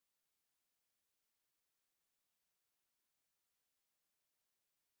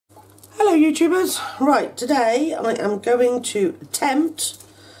Hello YouTubers. Right, today I am going to attempt,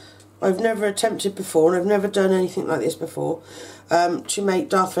 I've never attempted before and I've never done anything like this before, to make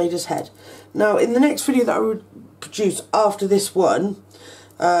Darth Vader's head. Now in the next video that I would produce after this one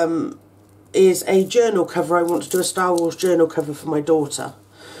is a journal cover. I want to do a Star Wars journal cover for my daughter.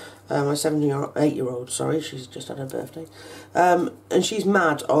 My 8-year-old, sorry, she's just had her birthday. And she's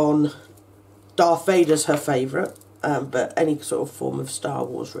mad on Darth Vader's her favourite. But any sort of form of Star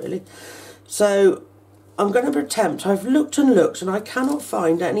Wars really. So I'm going to attempt, I've looked and looked and I cannot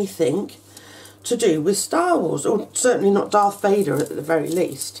find anything to do with Star Wars, or certainly not Darth Vader at the very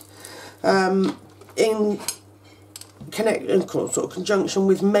least, in sort of conjunction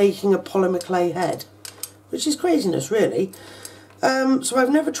with making a polymer clay head, which is craziness really. So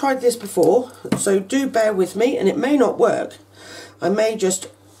I've never tried this before, so do bear with me, and it may not work. I may just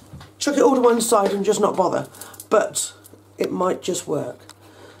chuck it all to one side and just not bother. But it might just work.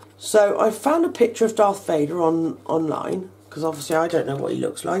 So I found a picture of Darth Vader online, because obviously I don't know what he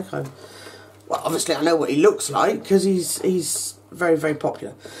looks like. Well, obviously I know what he looks like because he's very, very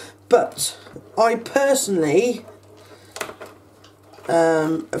popular. But I personally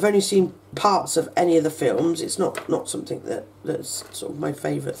have only seen parts of any of the films. It's not something that's sort of my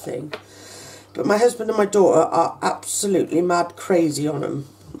favourite thing. But my husband and my daughter are absolutely mad crazy on him.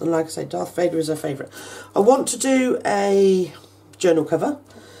 And like I say, Darth Vader is her favourite. I want to do a journal cover,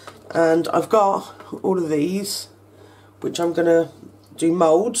 and I've got all of these, which I'm going to do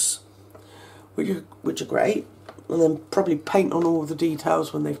moulds, which are great, and then probably paint on all the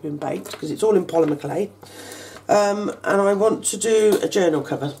details when they've been baked, because it's all in polymer clay. And I want to do a journal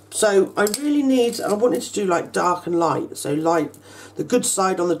cover. So I wanted to do like dark and light, so light, the good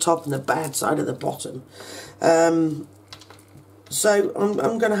side on the top and the bad side at the bottom. So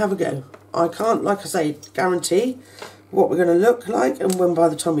I'm going to have a go. I can't, like I say, guarantee what we're going to look like and when by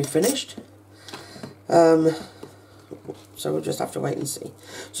the time we've finished. So we'll just have to wait and see.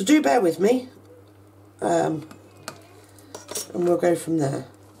 So do bear with me. And we'll go from there.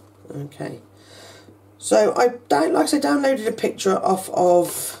 Okay. So I downloaded a picture off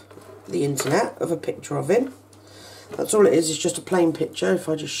of the internet of a picture of him. That's all it is. It's just a plain picture. If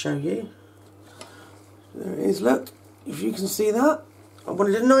I just show you. There it is, look. If you can see that, I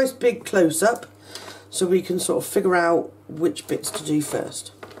wanted a nice big close-up so we can sort of figure out which bits to do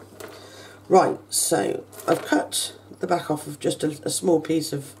first. Right, so I've cut the back off of just a small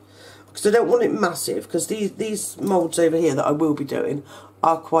piece of, because I don't want it massive, because these moulds over here that I will be doing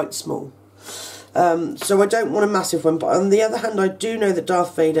are quite small. So I don't want a massive one, but on the other hand I do know that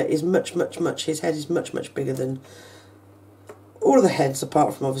Darth Vader is his head is much bigger than all of the heads,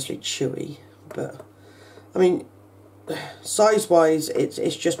 apart from obviously Chewie. But, I mean, size wise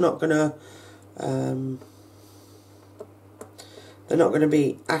it's just not gonna they're not going to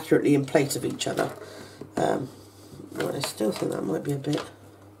be accurately in place of each other. Well, I still think that might be a bit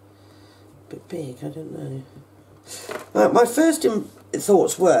big, I don't know. My first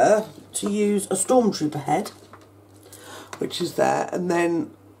thoughts were to use a stormtrooper head, which is there, and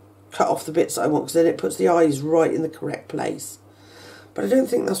then cut off the bits that I want, because then it puts the eyes right in the correct place. But I don't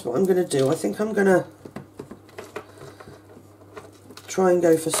think that's what I'm going to do. I think I'm going to try and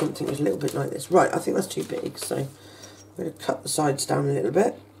go for something a little bit like this. Right, I think that's too big, so I'm going to cut the sides down a little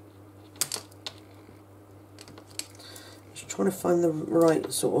bit. Just trying to find the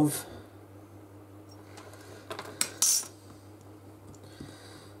right sort of...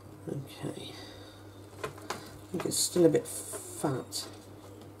 Okay. I think it's still a bit fat.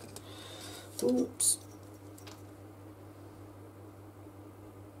 Oops.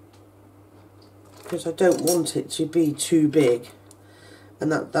 Because I don't want it to be too big.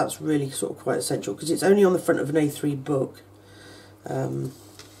 And that's really sort of quite essential, because it's only on the front of an A3 book.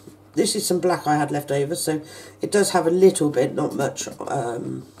 This is some black I had left over, so it does have a little bit, not much,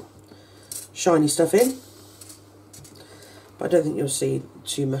 shiny stuff in. But I don't think you'll see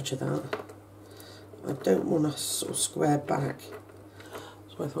too much of that. I don't want a sort of square back.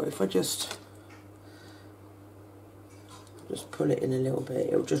 So I thought if I just pull it in a little bit,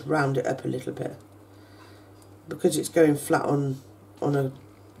 it'll just round it up a little bit. Because it's going flat on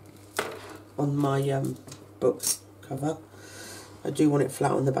my book cover, I do want it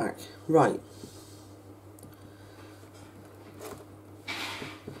flat on the back. Right.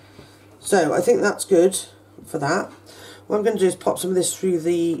 So I think that's good for that. What I'm going to do is pop some of this through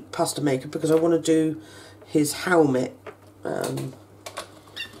the pasta maker, because I want to do his helmet. Let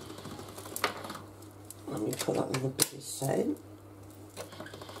me put that in the biggest setting.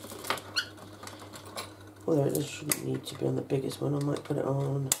 Although it shouldn't need to be on the biggest one, I might put it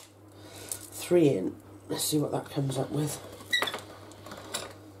on 3 in. Let's see what that comes up with.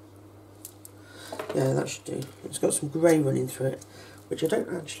 Yeah, that should do. It's got some grey running through it, which I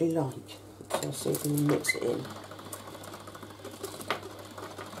don't actually like. So I'll see if we can mix it in.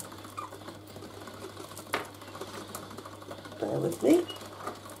 Bear with me.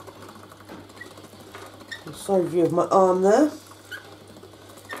 Side view of my arm there.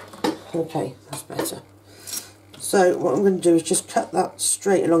 Okay, that's better. So what I'm going to do is just cut that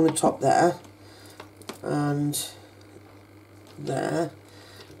straight along the top there and there,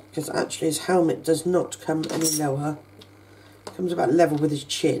 because actually his helmet does not come any lower. It comes about level with his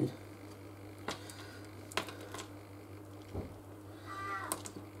chin.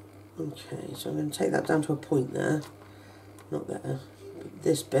 Okay, so I'm going to take that down to a point there. Not there. But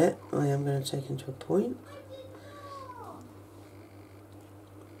this bit I am going to take into a point.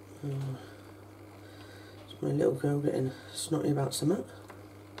 It's my little girl getting snotty about something.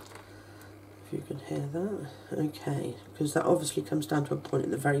 If you can hear that. Okay, because that obviously comes down to a point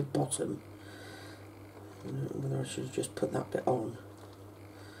at the very bottom. I don't know whether I should have just put that bit on.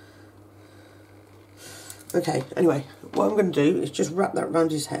 Okay, anyway, what I'm going to do is just wrap that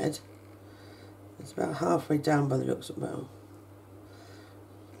around his head. It's about halfway down by the looks of it. Well,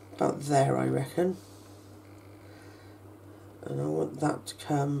 about there, I reckon. And I want that to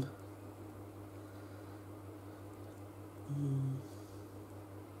come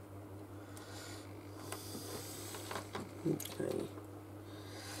okay.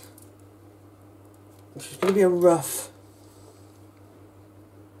 This is going to be a rough.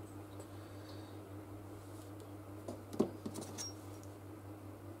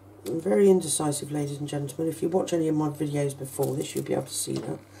 I'm very indecisive, ladies and gentlemen. If you watch any of my videos before this, you'll be able to see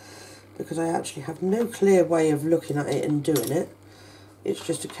that. Because I actually have no clear way of looking at it and doing it. It's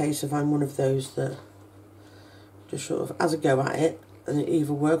just a case of I'm one of those that just sort of has a go at it, and it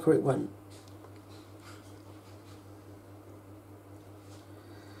either work or it won't.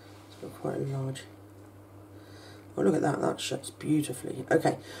 It's got quite a large... Oh, look at that, that shuts beautifully.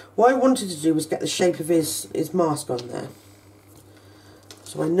 Okay, what I wanted to do was get the shape of his mask on there.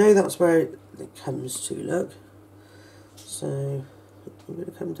 So I know that's where it comes to, look. So I'm going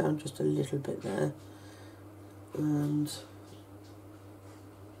to come down just a little bit there. And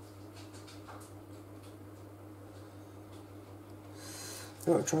I've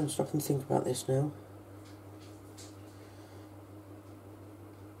got to try and stop and think about this now.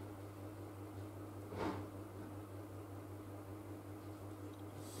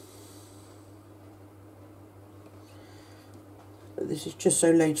 This is just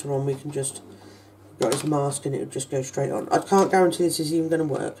so later on we can just got his mask and it would just go straight on. I can't guarantee this is even going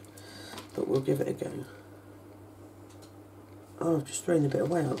to work, but we'll give it a go. Oh, I've just thrown the bit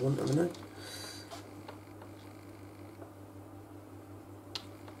away I want, haven't I?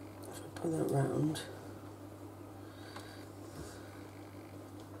 If I put that round.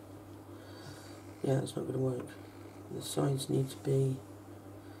 Yeah, it's not going to work. The sides need to be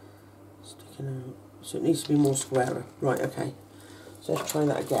sticking out. So it needs to be more squarer. Right, okay. So let's try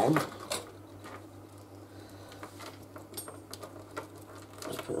that again.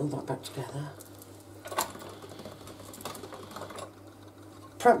 Let's put all that back together.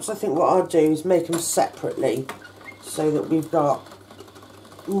 Perhaps I think what I'll do is make them separately so that we've got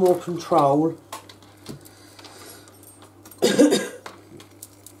more control.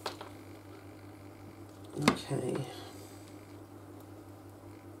 Okay.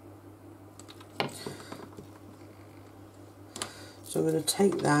 So I'm going to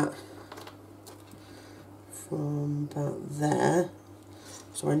take that from about there.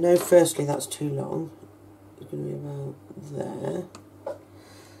 So I know firstly that's too long. It's going to be about there.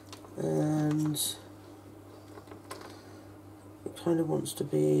 And it kind of wants to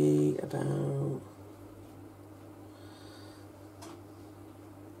be about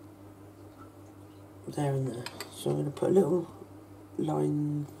there and there. So I'm going to put a little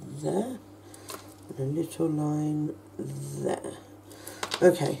line there and a little line there.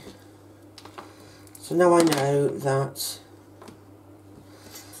 Okay, so now I know that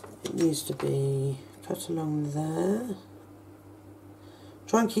it needs to be cut along there.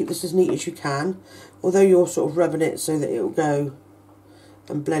 Try and keep this as neat as you can, although you're sort of rubbing it so that it will go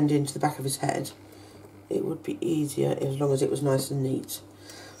and blend into the back of his head. It would be easier as long as it was nice and neat.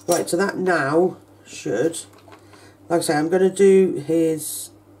 Right, so that now should, like I say, I'm going to do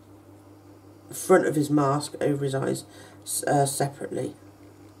his front of his mask over his eyes separately.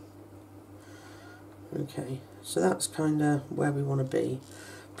 Okay, so that's kind of where we want to be.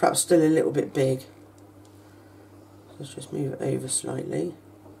 Perhaps still a little bit big. Let's just move it over slightly.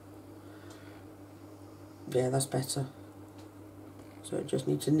 Yeah, that's better. So I just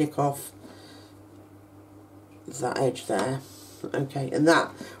need to nick off that edge there. Okay, and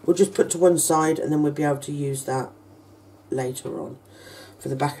that we'll just put to one side, and then we'll be able to use that later on for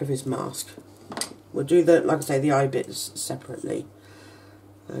the back of his mask. We'll do the, like I say, the eye bits separately.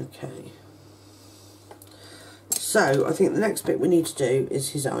 Okay. So I think the next bit we need to do is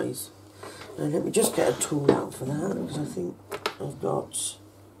his eyes. Now let me just get a tool out for that, because I think I've got...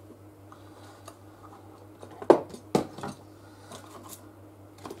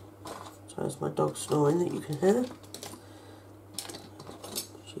 So there's my dog snoring that you can hear.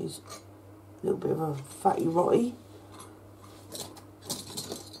 She's a little bit of a fatty rotty.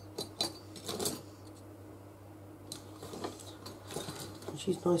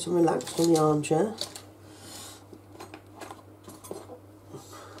 She's nice and relaxed in the armchair.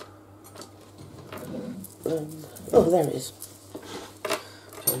 Oh, there it is.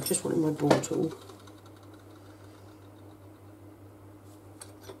 Okay, I'm just wanting my ball tool.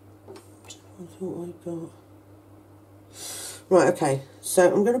 I thought I got... Right, okay,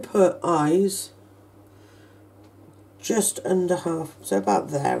 so I'm going to put eyes just under half, so about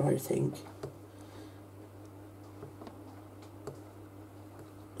there, I think.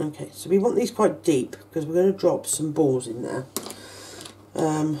 Okay, so we want these quite deep because we're going to drop some balls in there.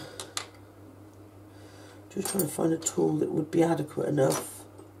 Just trying to find a tool that would be adequate enough.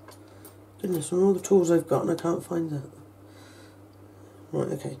 Goodness, on all the tools I've got and I can't find that. Right,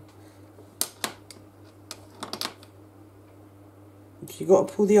 okay. So you've got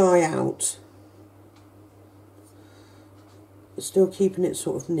to pull the eye out, but still keeping it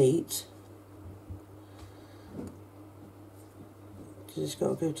sort of neat. Because it's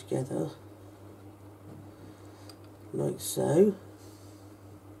got to go together, like so.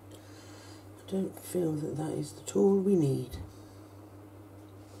 I don't feel that that is the tool we need.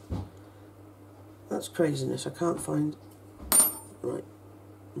 That's craziness, I can't find... Right,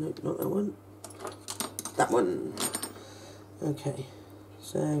 nope, not that one. That one. Okay,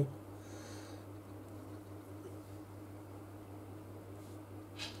 so...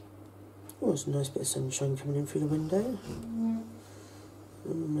 Oh, there's a nice bit of sunshine coming in through the window.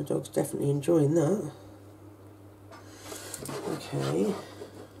 My dog's definitely enjoying that. Okay.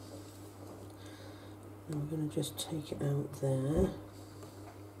 I'm going to just take it out there.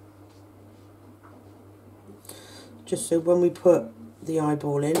 Just so when we put the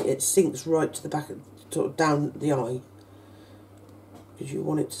eyeball in, it sinks right to the back, sort of down the eye. Because you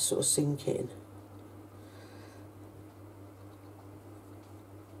want it to sort of sink in.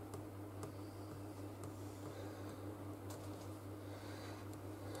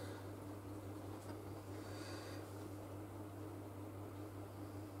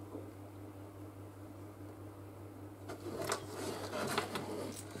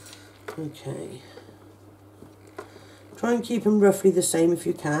 Okay. Try and keep them roughly the same if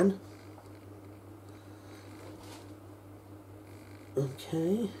you can.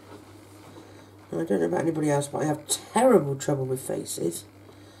 Okay. I don't know about anybody else, but I have terrible trouble with faces.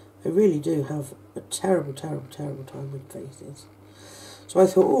 I really do have a terrible, terrible, terrible time with faces. So I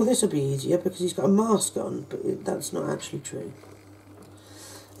thought, oh, this will be easier because he's got a mask on, but that's not actually true.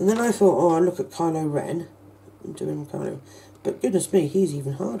 And then I thought, oh, I'll look at Kylo Ren and doing Kylo. But goodness me, he's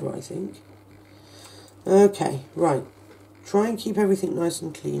even harder, I think. Okay, right. Try and keep everything nice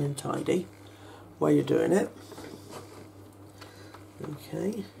and clean and tidy while you're doing it.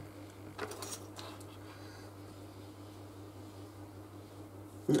 Okay.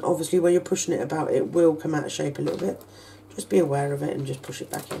 And obviously when you're pushing it about, it will come out of shape a little bit. Just be aware of it and just push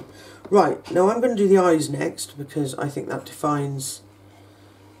it back in. Right, now I'm going to do the eyes next because I think that defines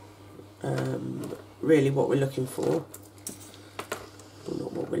really what we're looking for. Well,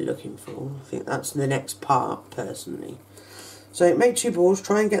 not what we're looking for. I think that's the next part, personally. So make two balls,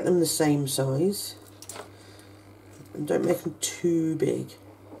 try and get them the same size. And don't make them too big.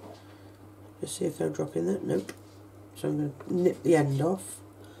 Just see if they'll drop in there. Nope. So I'm going to nip the end off.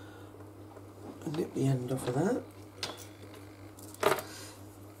 And nip the end off of that.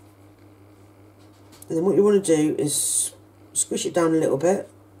 And then what you want to do is squish it down a little bit.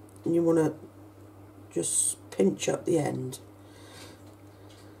 And you want to just pinch up the end.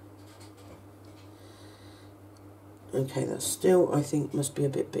 Okay, that still, I think, must be a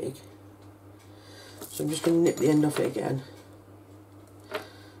bit big. So I'm just going to nip the end off it again.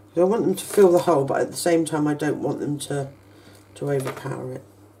 I want them to fill the hole, but at the same time I don't want them to overpower it.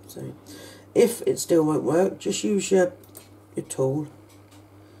 So if it still won't work, just use your tool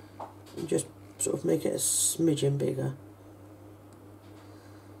and just sort of make it a smidgen bigger.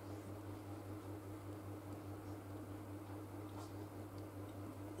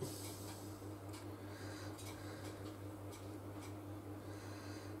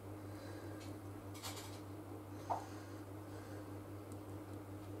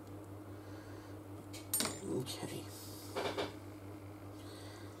 Okay.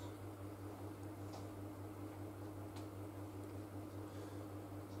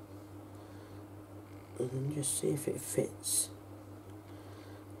 And then just see if it fits,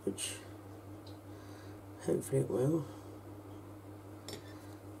 which hopefully it will.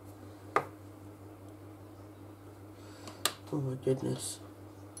 Oh my goodness.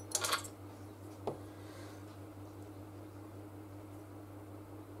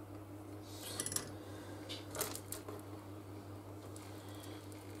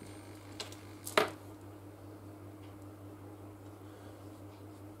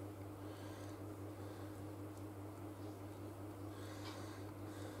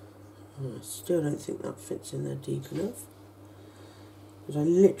 I still don't think that fits in there deep enough, because I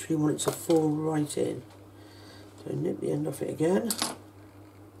literally want it to fall right in. So nip the end off it again.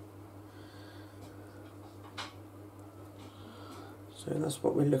 So that's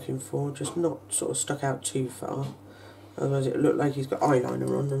what we're looking for, just not sort of stuck out too far. Otherwise it'll look like he's got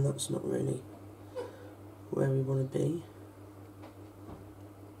eyeliner on, and that's not really where we want to be.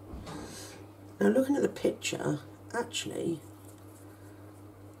 Now looking at the picture, actually,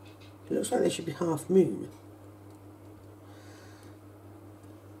 it looks like they should be half moon.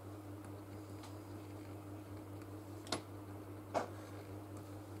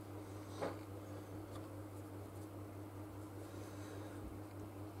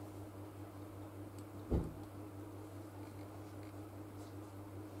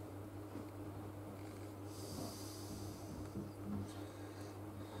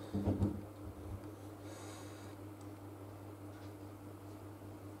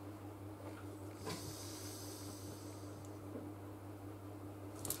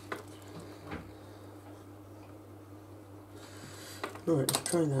 Alright, let's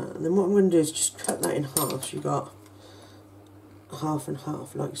try that. And then what I'm going to do is just cut that in half, so you've got half and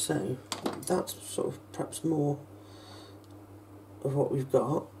half, like so. That's sort of perhaps more of what we've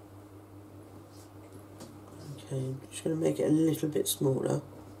got. Okay, I'm just going to make it a little bit smaller.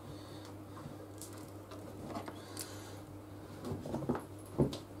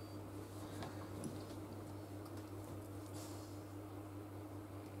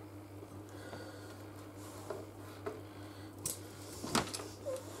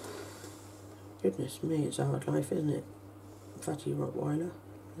 Goodness me, it's a hard life, isn't it? Fatty Rottweiler.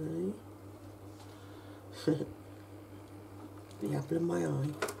 Eh? The apple of my eye.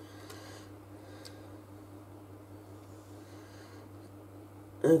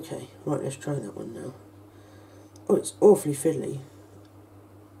 Okay, right, let's try that one now. Oh, it's awfully fiddly.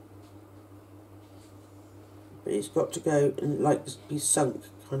 But it's got to go and like be sunk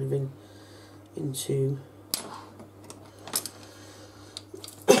kind of into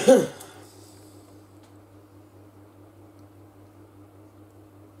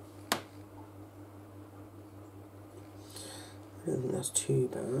I don't think that's too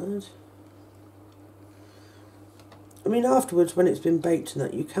bad. I mean, afterwards, when it's been baked and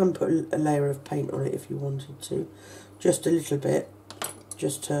that, you can put a layer of paint on it if you wanted to. Just a little bit,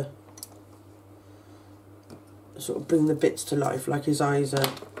 just to sort of bring the bits to life. Like his eyes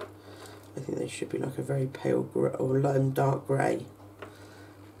are, I think they should be like a very pale grey or dark grey.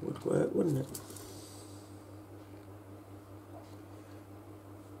 Would work, wouldn't it?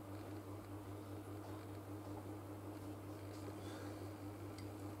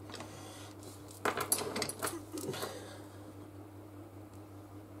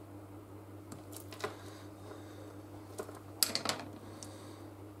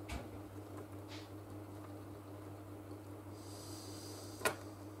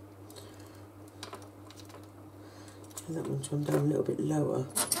 That one's gone down a little bit lower.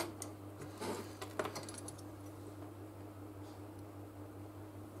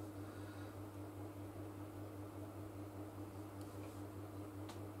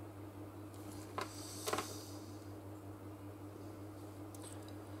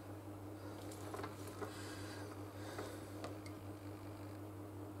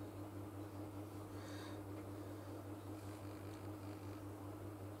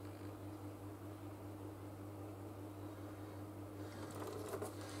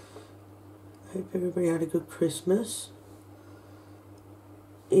 Hope everybody had a good Christmas,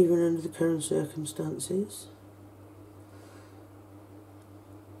 even under the current circumstances.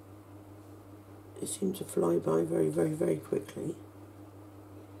 It seemed to fly by very, very, very quickly.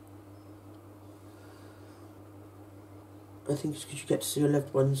 I think it's because you get to see your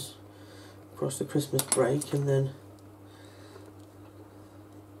loved ones across the Christmas break, and then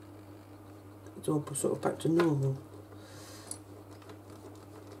it's all sort of back to normal.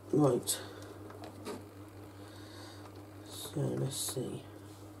 Right. So let's see.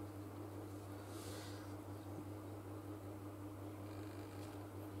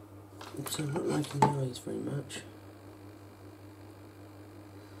 So I'm not liking the eyes very much.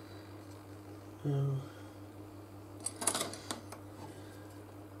 Oh.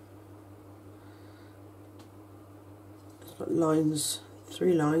 It's got lines,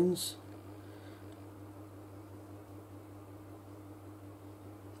 3 lines.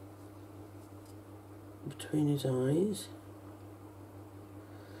 Between his eyes.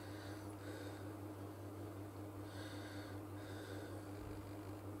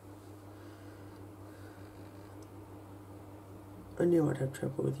 I knew I'd have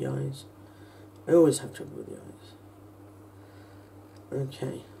trouble with the eyes. I always have trouble with the eyes.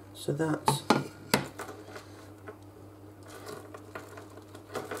 Okay, so that's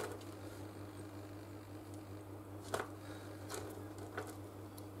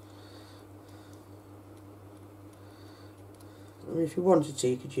I mean, if you wanted to,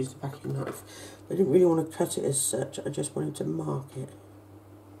 you could use the back of your knife. I didn't really want to cut it as such, I just wanted to mark it.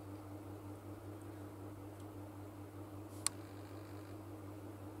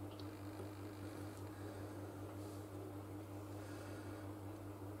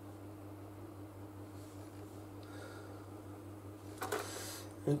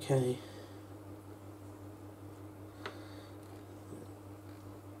 Okay.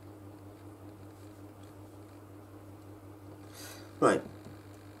 Right,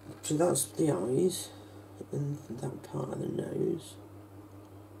 so that's the eyes and that part of the nose.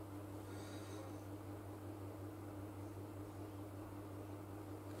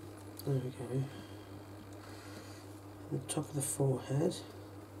 There we go. The top of the forehead.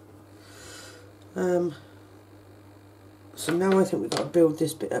 So now I think we've got to build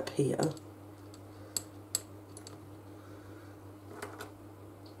this bit up here.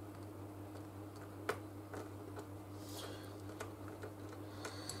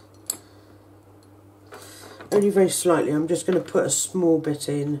 Only very slightly. I'm just going to put a small bit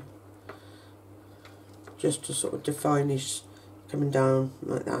in just to sort of define his coming down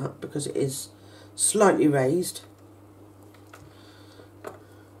like that, because it is slightly raised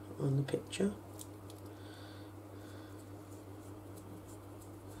on the picture.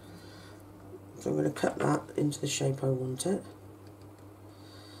 So I'm going to cut that into the shape I want it.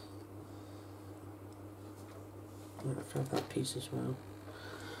 I might have to have that piece as well.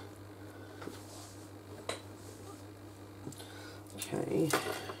 Okay.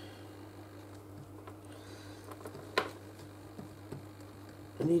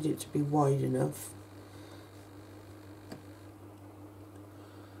 I need it to be wide enough.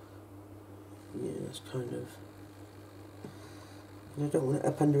 Yeah, that's kind of... I don't want it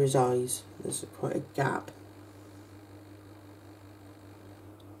up under his eyes. There's quite a gap.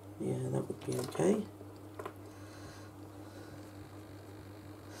 Yeah, that would be okay.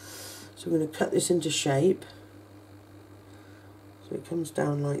 So we're going to cut this into shape. So it comes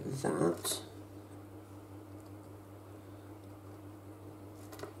down like that.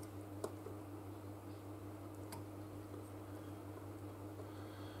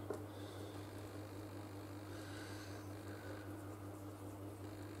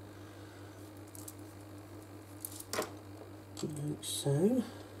 Like so.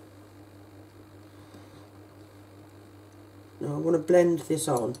 Now I want to blend this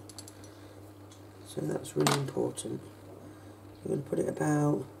on, so that's really important. I'm going to put it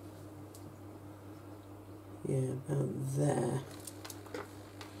about, yeah, about there.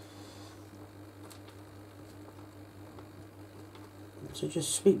 So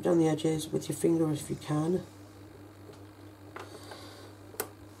just sweep down the edges with your finger if you can.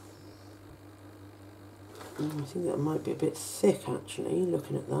 I think that might be a bit thick actually,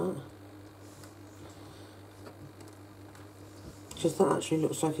 looking at that. Because that actually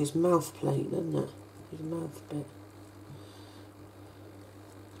looks like his mouth plate, doesn't it? His mouth bit.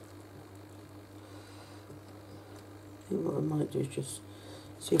 I think what I might do is just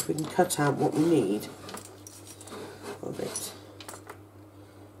see if we can cut out what we need of it.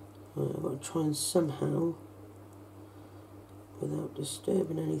 I've got to try and somehow, without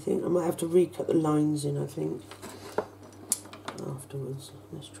disturbing anything. I might have to recut the lines in, I think, afterwards.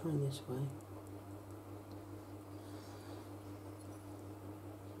 Let's try this way.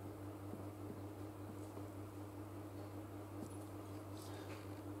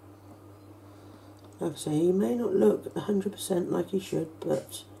 Like I say, he may not look 100% like he should,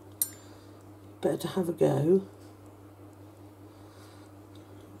 but better to have a go.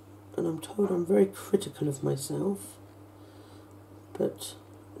 And I'm told I'm very critical of myself, but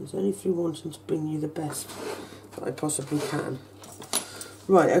it's only through wanting to bring you the best that I possibly can.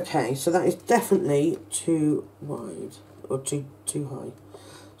 Right, okay, so that is definitely too wide, or too high.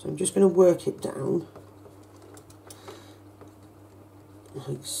 So I'm just going to work it down.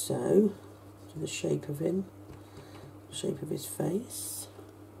 like so, to the shape of him, shape of his face,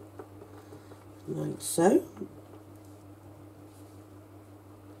 like so.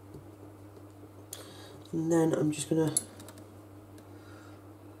 And then I'm just going to,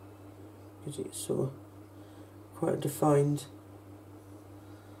 because it's sort of quite a defined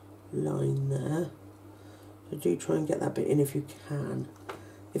line there, so do try and get that bit in if you can.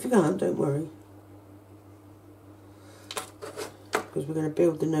 If you can't, don't worry, because we're going to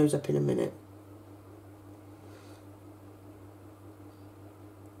build the nose up in a minute.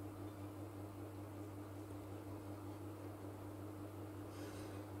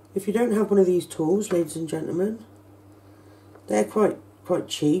 If you don't have one of these tools, ladies and gentlemen, they're quite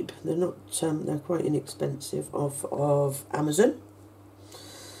cheap. They're not. They're quite inexpensive of Amazon.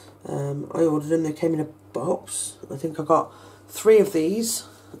 I ordered them. They came in a box. I think I got 3 of these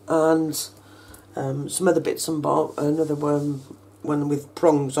and some other bits and bobs. Another one with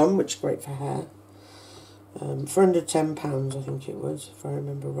prongs on, which is great for hair. For under £10, I think it was, if I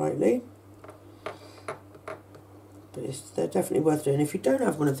remember rightly. But they're definitely worth doing. If you don't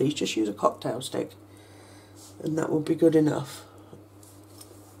have one of these, just use a cocktail stick, and that will be good enough.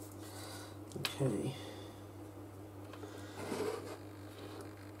 Okay.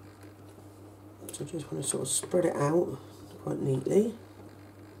 So I just want to sort of spread it out quite neatly,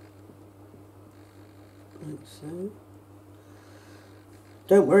 like so.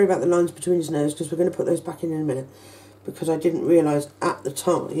 Don't worry about the lines between his nose, because we're going to put those back in a minute, because I didn't realise at the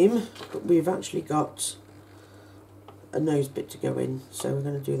time, but we've actually got a nose bit to go in, so we're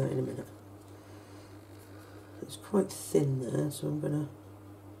going to do that in a minute. It's quite thin there, so I'm going to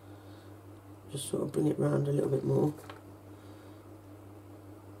just sort of bring it round a little bit more.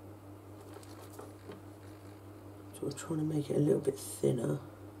 Sort of trying to make it a little bit thinner.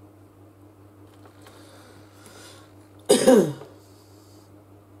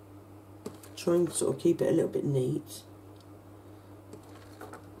 Try and sort of keep it a little bit neat.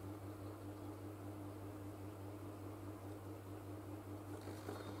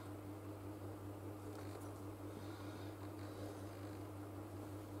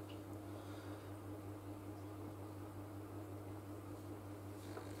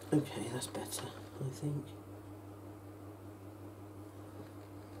 Okay, that's better, I think.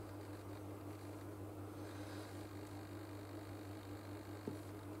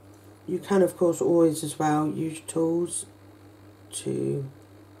 You can, of course, always as well use tools to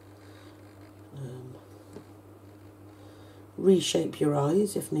reshape your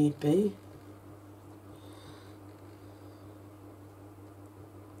eyes if need be.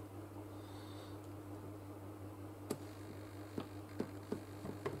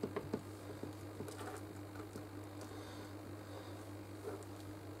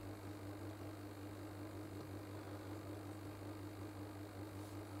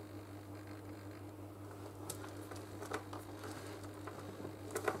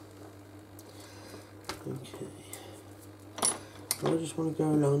 Okay, I just want to go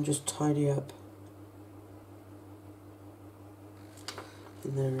along and just tidy up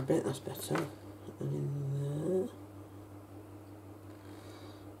in there a bit, that's better, and in there.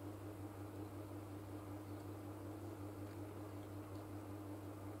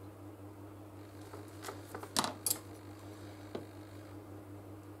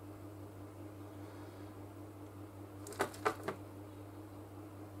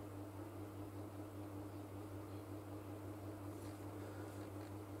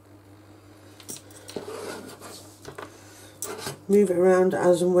 Move it around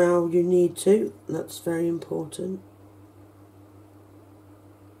as and where you need to, that's very important.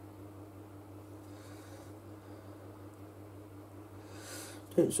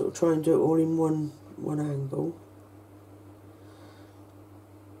 Don't sort of try and do it all in one angle.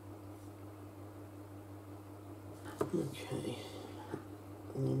 Okay,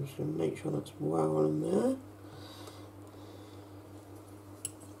 and I'm just going to make sure that's well on there.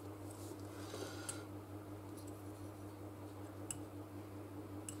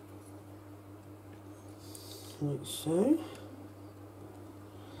 Like so.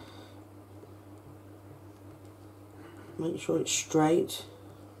 Make sure it's straight,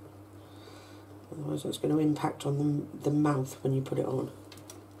 otherwise that's going to impact on the mouth when you put it on.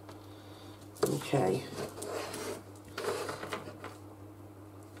 Okay.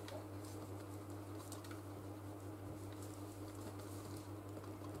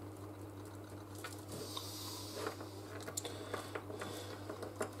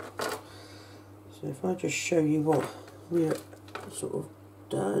 So if I just show you what we're sort of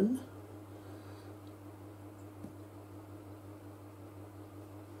done.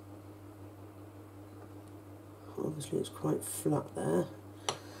 Obviously it's quite flat there.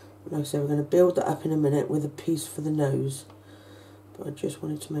 Like I said, we're going to build that up in a minute with a piece for the nose. But I just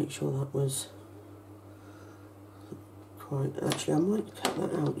wanted to make sure that was quite... Actually, I might cut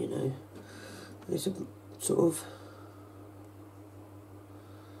that out, you know. It's a sort of...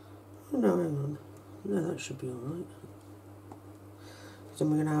 Oh no, hang on. No, that should be alright. Then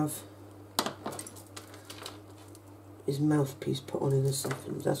we're going to have his mouthpiece put on in a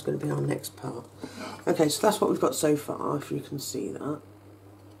second. That's going to be our next part. Okay, so that's what we've got so far, if you can see that.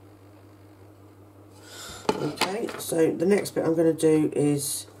 Okay, so the next bit I'm going to do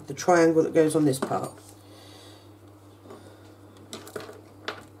is the triangle that goes on this part.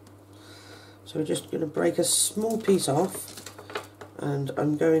 So we're just going to break a small piece off, and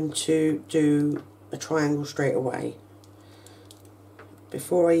I'm going to do a triangle straight away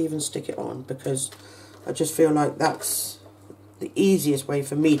before I even stick it on, because I just feel like that's the easiest way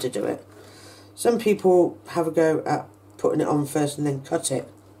for me to do it. Some people have a go at putting it on first and then cut it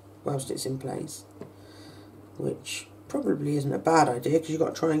whilst it's in place, which probably isn't a bad idea, because you've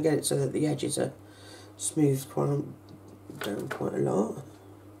got to try and get it so that the edges are smoothed down quite a lot.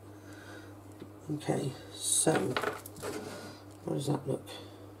 Okay, so how does that look?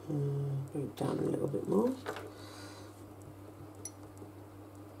 Bring it down a little bit more.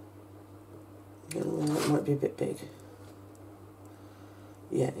 Oh, that might be a bit big.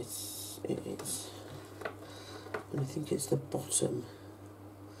 Yeah, it is. And I think it's the bottom.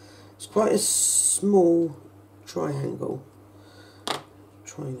 It's quite a small triangle.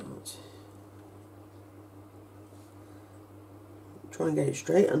 Try that. Try and get it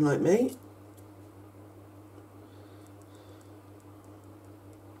straight, unlike me.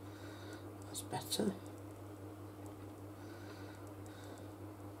 That's better.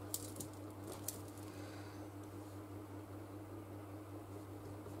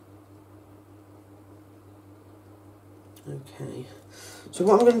 Okay, so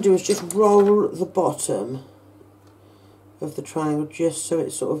what I'm going to do is just roll the bottom of the triangle just so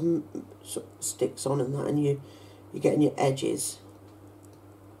it sort of sticks on and that, and you're getting your edges.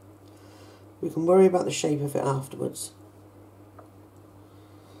 We can worry about the shape of it afterwards.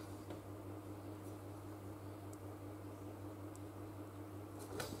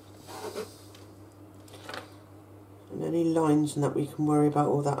 And any lines and that, we can worry about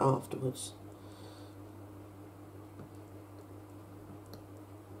all that afterwards.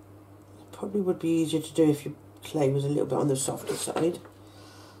 Probably would be easier to do if your clay was a little bit on the softer side.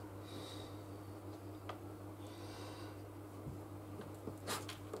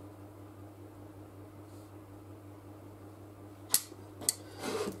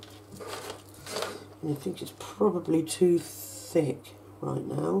 And I think it's probably too thick right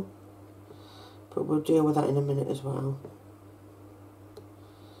now, but we'll deal with that in a minute as well.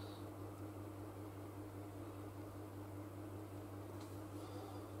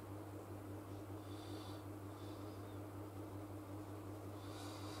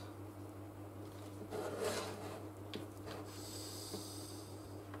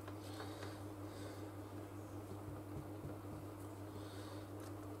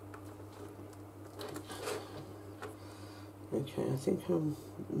 Okay, I think I'm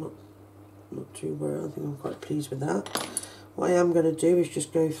not too worried. I think I'm quite pleased with that. What I am going to do is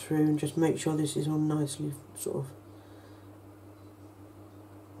just go through and just make sure this is all nicely sort of,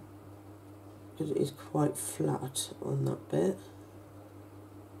 because it is quite flat on that bit.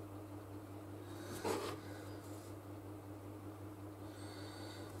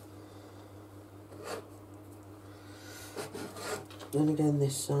 Then again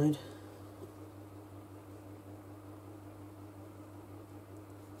this side.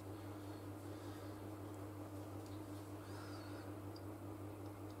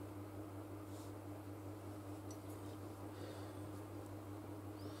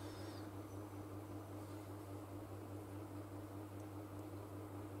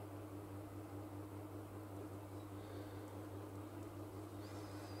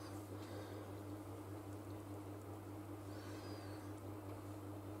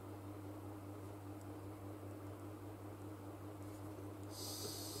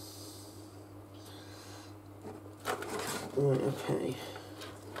 Right, okay.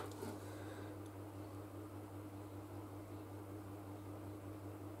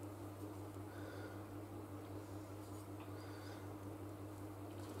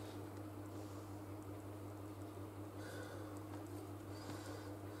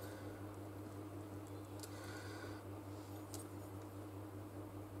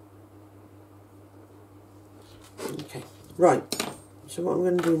 Okay, right, so what I'm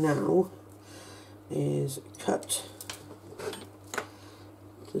going to do now is cut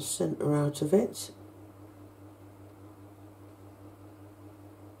the centre out of it,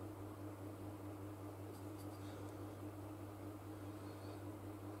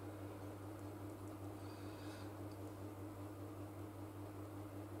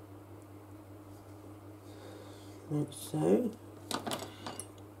 like so.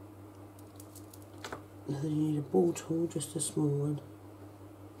 And then you need a ball tool, just a small one.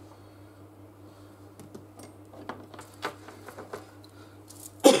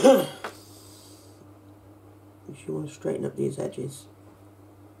 You want to straighten up these edges,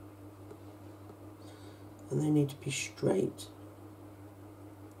 and they need to be straight.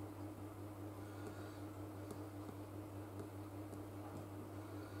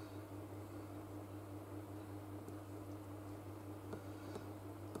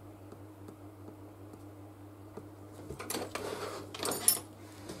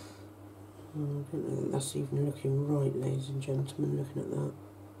 I don't think that's even looking right, ladies and gentlemen, looking at that.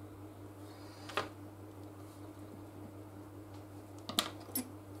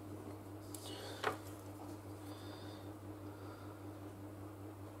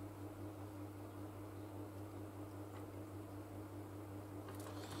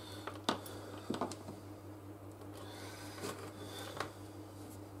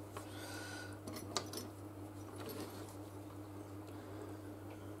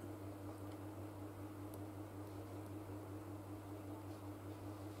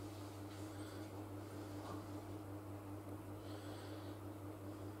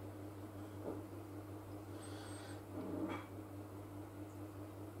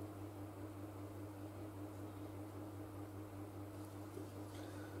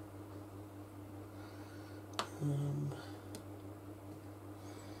 So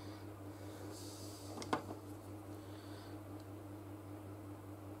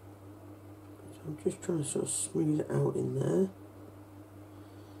I'm just trying to sort of smooth it out in there.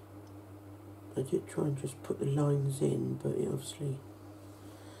 I did try and just put the lines in, but it obviously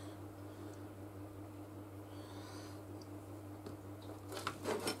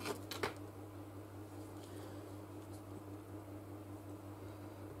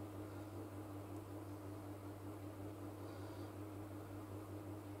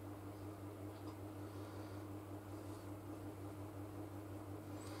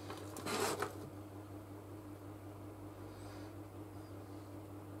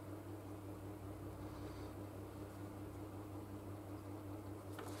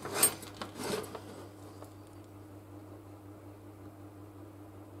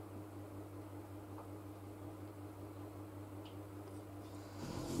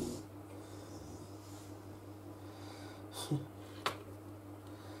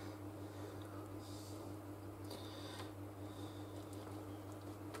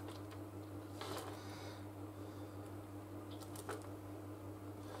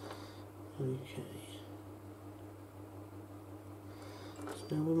okay.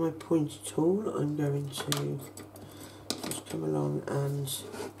 So now with my pointy tool, I'm going to just come along and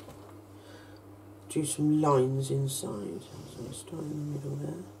do some lines inside. So I start in the middle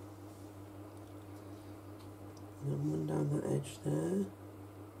there, and then one down that edge there.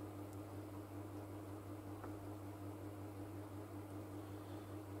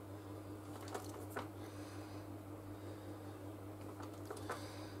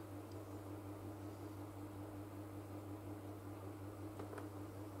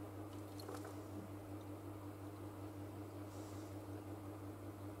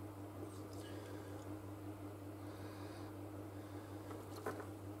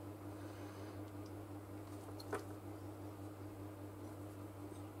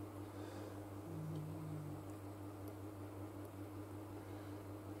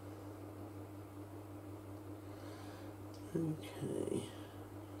 Okay.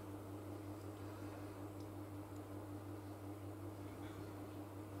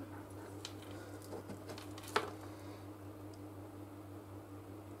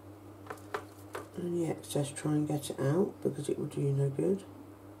 Any excess, try and get it out because it will do you no good.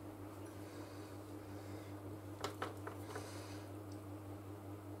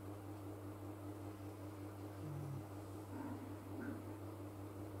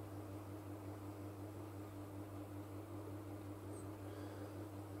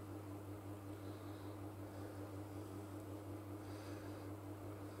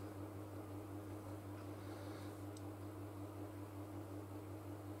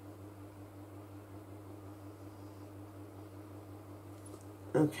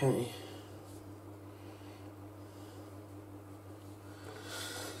 Okay.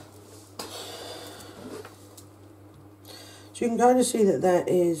 So you can kind of see that there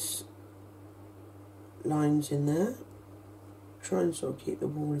is lines in there. Try and sort of keep the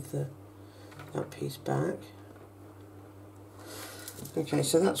wall of that piece back. Okay,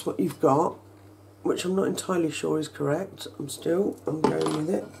 so that's what you've got, which I'm not entirely sure is correct. I'm going with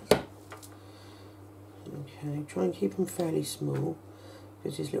it. Okay, try and keep them fairly small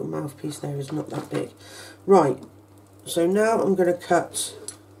because his little mouthpiece there is not that big. Right, So now I'm going to cut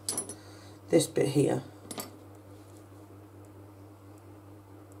this bit here.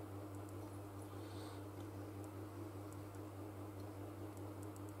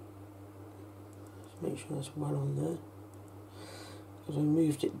 Just make sure that's well on there, because I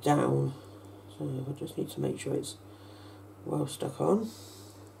moved it down, so I just need to make sure it's well stuck on.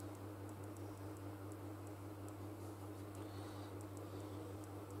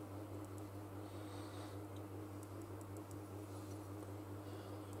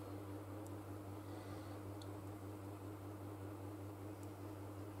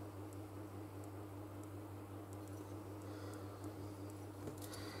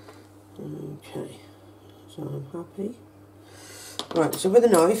 Okay, so I'm happy. Right, so with a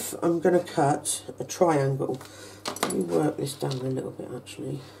knife I'm going to cut a triangle. Let me work this down a little bit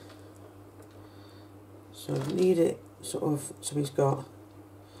actually. So I need it sort of, so he's got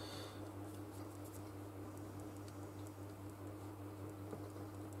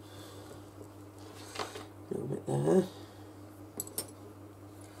a little bit there.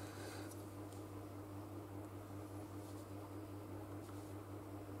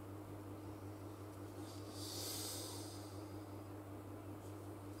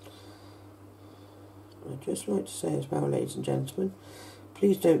 I'd just like to say as well, ladies and gentlemen,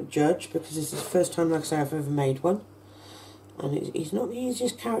 please don't judge, because this is the first time, like I say, I've ever made one. And he's not the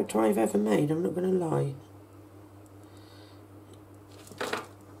easiest character I've ever made, I'm not going to lie.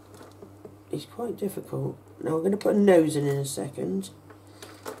 He's quite difficult. Now I'm going to put a nose in a second.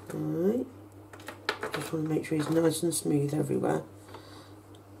 Alright. Just want to make sure he's nice and smooth everywhere.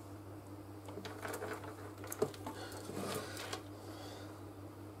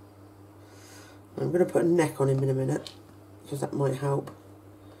 I'm going to put a neck on him in a minute, because that might help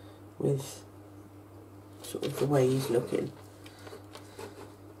with sort of the way he's looking.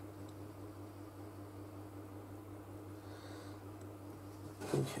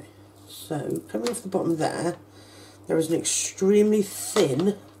 Okay, so coming off the bottom there is an extremely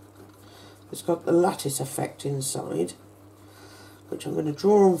thin, it's got the lattice effect inside, which I'm going to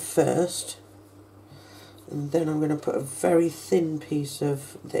draw on first, and then I'm going to put a very thin piece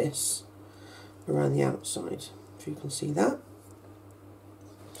of this around the outside, if you can see that.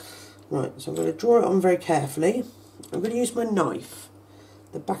 Right, so I'm going to draw it on very carefully. I'm going to use my knife,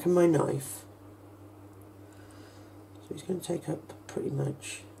 the back of my knife. So it's going to take up pretty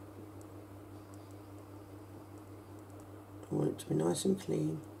much. I want it to be nice and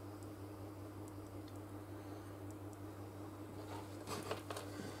clean.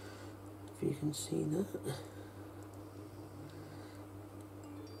 If you can see that.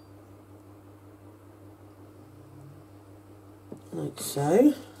 Like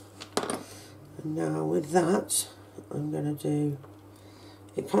so. And now with that, I'm going to do,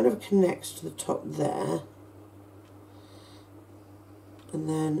 it kind of connects to the top there, and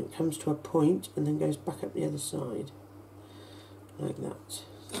then it comes to a point and then goes back up the other side, like that.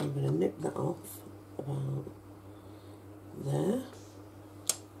 So I'm going to nip that off about there.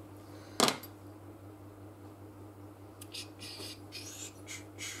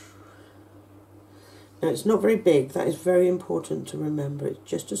 Now it's not very big, that is very important to remember, it's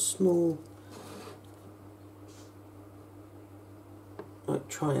just a small like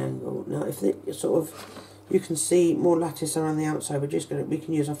triangle. Now if it sort of, you can see more lattice around the outside, we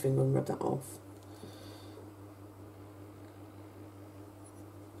can use our finger and rub that off.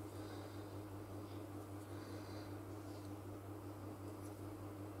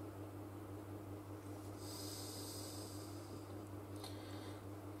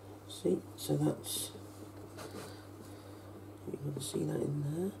 See, so that's, you can see that in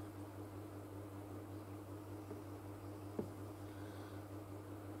there.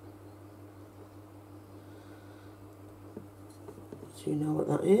 So you know what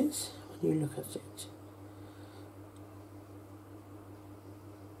that is when you look at it.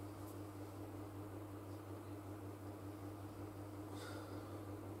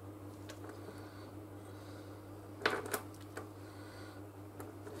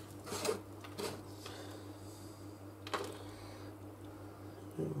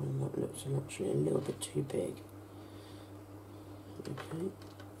 That looks actually a little bit too big. Okay,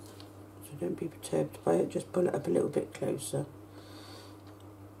 so don't be perturbed by it, just pull it up a little bit closer.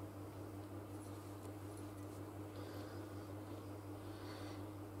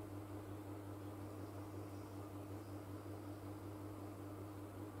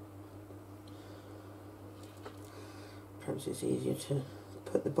 Perhaps it's easier to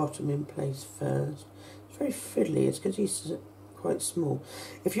put the bottom in place first. It's very fiddly, it's because he's quite small.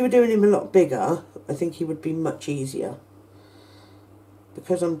 If you were doing him a lot bigger, I think he would be much easier.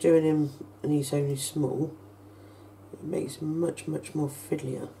 Because I'm doing him and he's only small, It makes it much more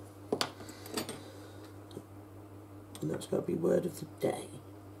fiddlier. And that's got to be word of the day.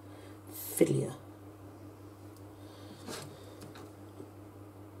 Fiddlier.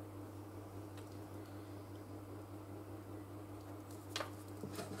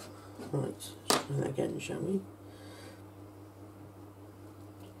 Right, let's try that again, shall we?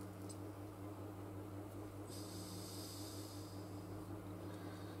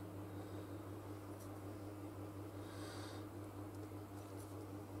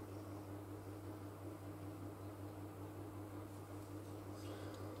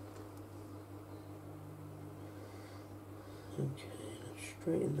 Okay, let's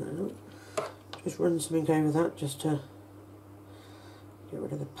straighten that out. Just run something over that just to get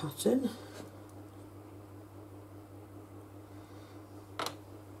rid of the pattern.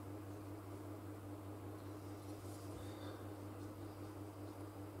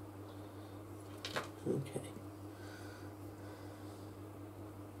 Okay.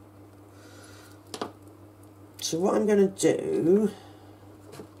 So what I'm going to do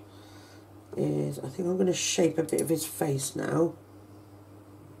is, I think I'm going to shape a bit of his face now.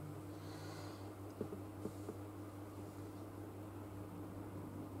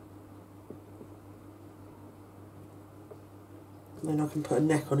 And then I can put a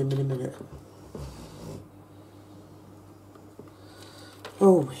neck on him in a minute.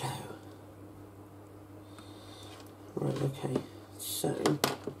 Oh, hello. Right, okay. So,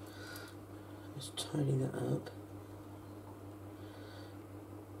 let's tidy that up.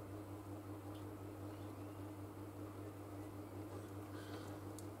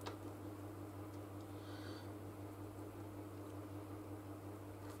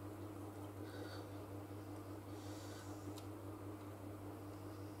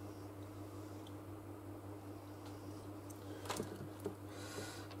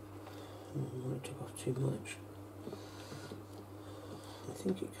 I took off too much. I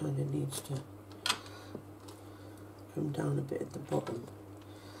think it kind of needs to come down a bit at the bottom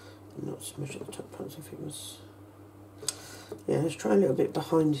and not so much at the top. Perhaps if it was... Yeah, let's try a little bit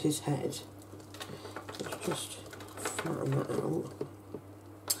behind his head. Let's just flatten that out.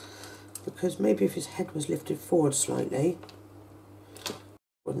 Because maybe if his head was lifted forward slightly, it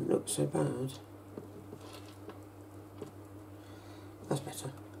wouldn't look so bad. That's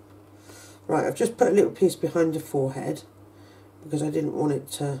better. Right, I've just put a little piece behind the forehead because I didn't want it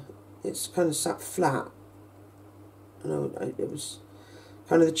to, it's kind of sat flat. And it was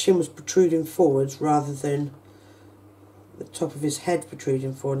kind of, the chin was protruding forwards rather than the top of his head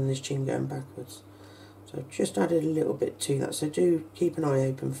protruding forward and his chin going backwards. So I've just added a little bit to that, so do keep an eye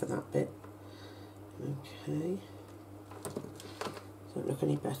open for that bit. Okay. Does that look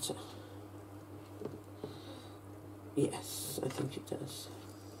any better? Yes, I think it does.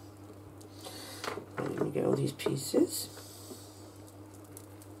 Right, let me get all these pieces.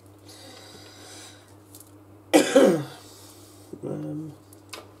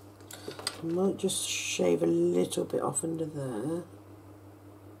 I might just shave a little bit off under there,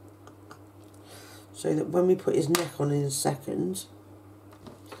 so that when we put his neck on in a second,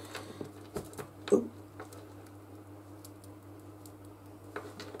 oh,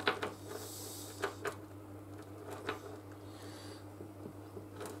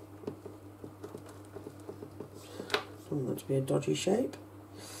 I want that to be a dodgy shape.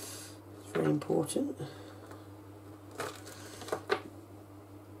 It's very important.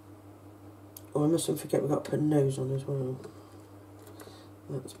 Oh, I mustn't forget we've got to put a nose on as well.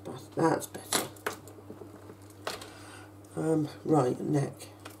 That's better. Right, neck.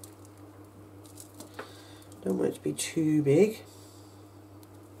 Don't want it to be too big.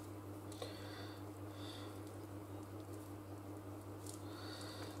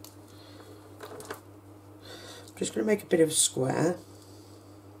 I'm just going to make a bit of a square.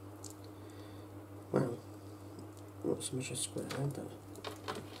 Well, not so much a square, but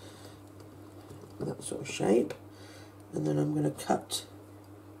that sort of shape. And then I'm going to cut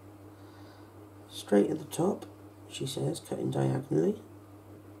straight at the top, she says, cutting diagonally.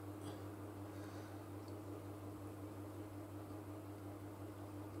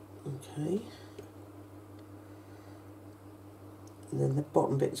 Okay. And then the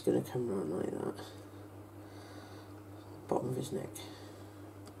bottom bit is going to come round like that. Bottom of his neck.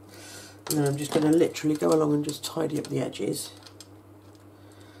 And then I'm just going to literally go along and just tidy up the edges.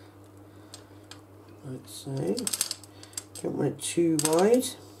 Like so. Don't want it too wide.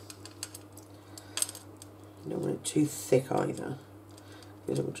 Don't want it too thick either,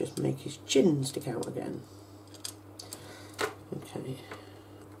 because it will just make his chin stick out again. Okay.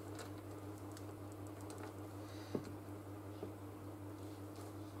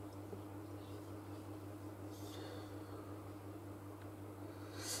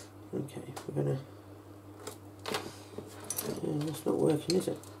 Okay, we're gonna. Yeah, that's not working, is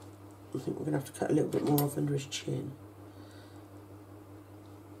it? I think we're gonna have to cut a little bit more off under his chin.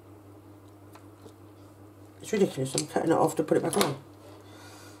 It's ridiculous. I'm cutting it off to put it back on.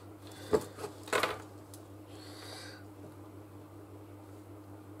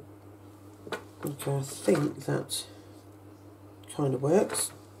 Okay, I think that kind of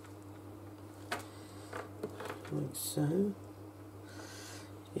works. Like so.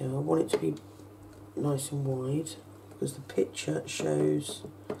 Yeah, I want it to be nice and wide because the picture shows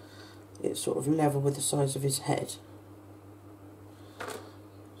it's sort of level with the size of his head.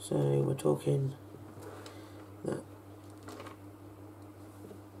 So we're talking that.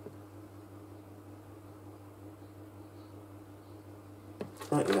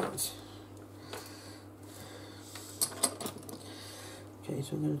 Like that. Okay,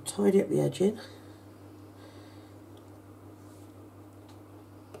 so I'm going to tidy up the edging.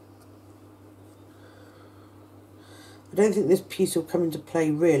 I don't think this piece will come into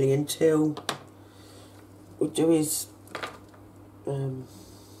play really until we do his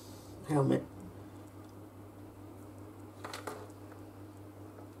helmet.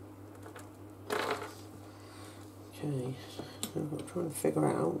 Okay, so I'm trying to figure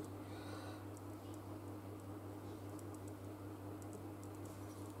out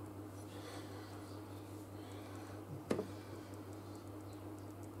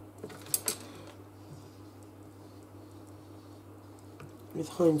with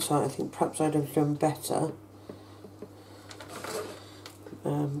hindsight, I think perhaps I'd have done better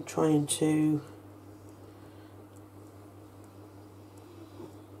trying to,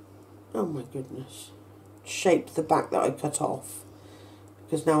 oh my goodness, shape the back that I cut off,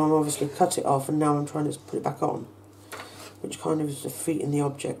 because now I'm obviously cut it off and now I'm trying to put it back on, which kind of is defeating the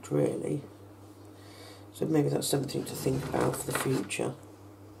object really. So maybe that's something to think about for the future.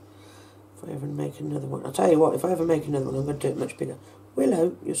 If I ever make another one, I'll tell you what, if I ever make another one I'm going to do it much bigger.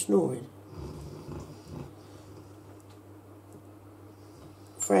 Willow, you're snoring.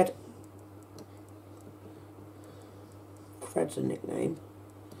 Fred. Fred's a nickname.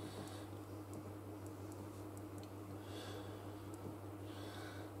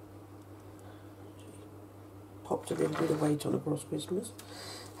 Popped a little bit of weight on across Christmas,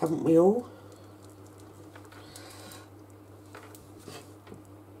 haven't we all?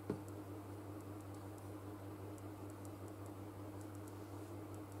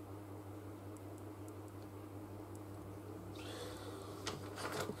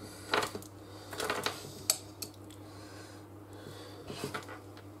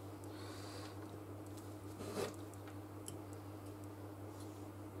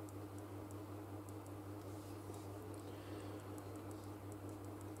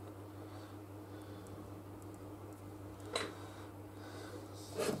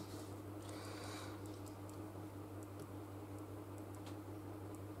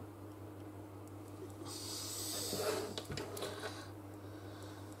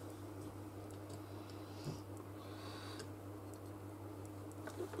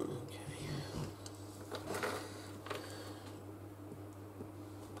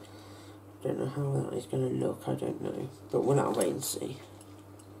 Don't know how that is going to look, I don't know, but we'll have to wait and see.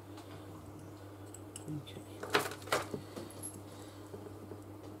 Okay.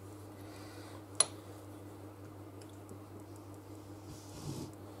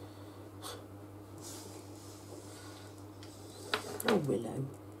 Oh, Willow.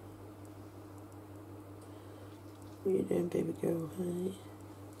 What are you doing, baby girl? Hey?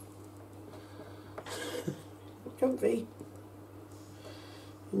 Comfy.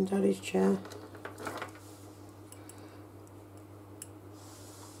 In Daddy's chair.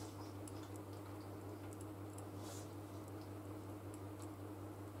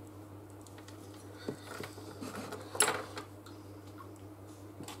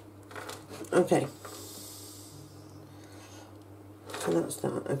 Okay. So that's that.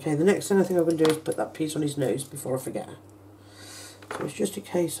 Okay, the next thing I think I'm going to do is put that piece on his nose before I forget. So it's just a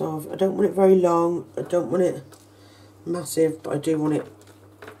case of, I don't want it very long, I don't want it massive, but I do want it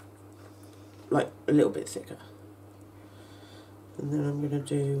like a little bit thicker. And then I'm going to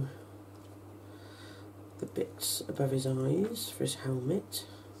do the bits above his eyes for his helmet.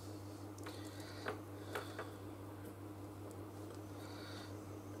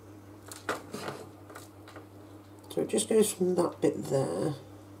 So it just goes from that bit there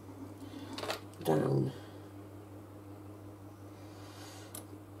down.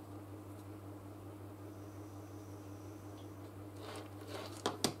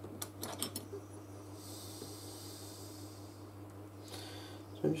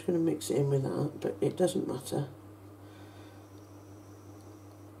 So I'm just going to mix it in with that, but it doesn't matter.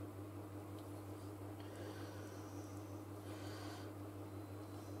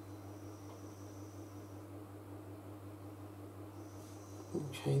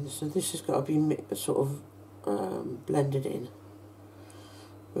 Okay, so this has got to be sort of blended in.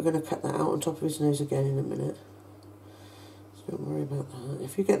 We're going to cut that out on top of his nose again in a minute. So don't worry about that.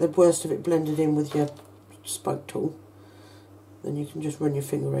 If you get the worst of it blended in with your spoke tool, then you can just run your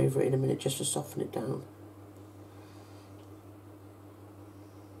finger over it in a minute just to soften it down.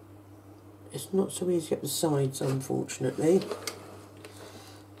 It's not so easy up the sides, unfortunately.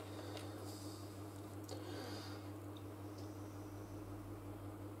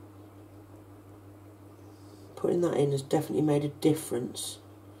 Putting that in has definitely made a difference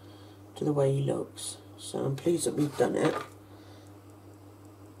to the way he looks. So I'm pleased that we've done it.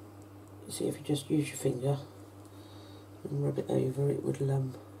 You see, if you just use your finger and rub it over, it would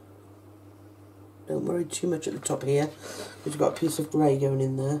don't worry too much at the top here, because you've got a piece of grey going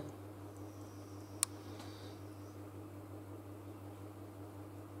in there.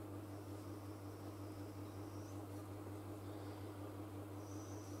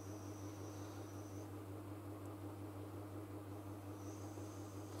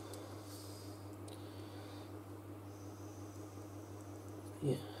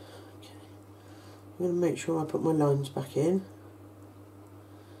 Yeah, okay. I'm going to make sure I put my lines back in.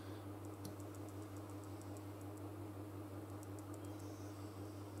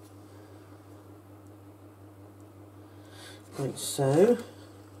 Like so.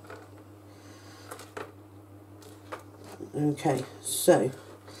 Okay, so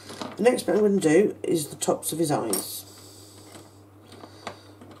the next bit I'm going to do is the tops of his eyes.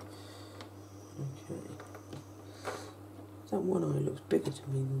 Okay. That one eye looks bigger to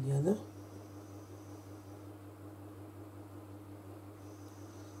me than the other.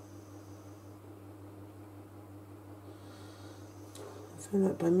 I feel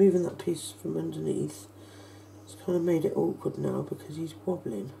like by moving that piece from underneath, it's kind of made it awkward now because he's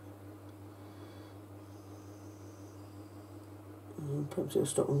wobbling. Perhaps it'll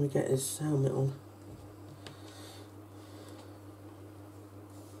stop when we get his helmet on.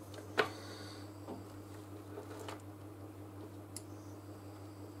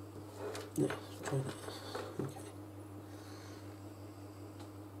 Yeah, let's try that. Okay.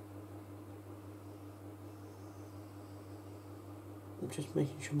 I'm just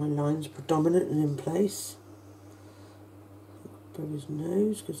making sure my line's predominant and in place. Above his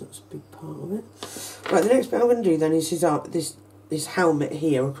nose, because that's a big part of it. Right, the next bit I'm going to do then is his this helmet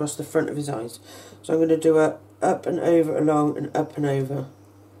here across the front of his eyes. So I'm going to do a up and over, along and up and over.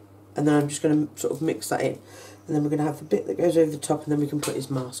 And then I'm just going to sort of mix that in. And then we're going to have the bit that goes over the top, and then we can put his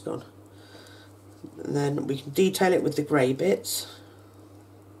mask on. And then we can detail it with the grey bits.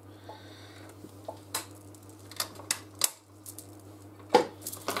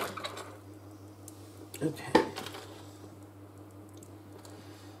 Okay.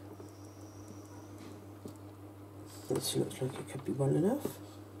 This looks like it could be well enough.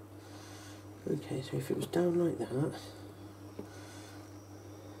 Okay, so if it was down like that,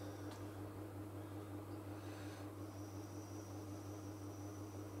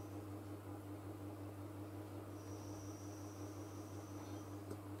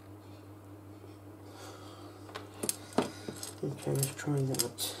 okay, let's try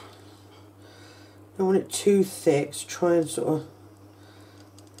that. I don't want it too thick, so try and sort of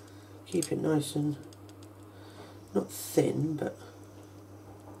keep it nice and not thin, but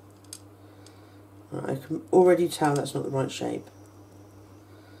right, I can already tell that's not the right shape.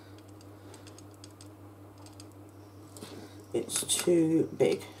 It's too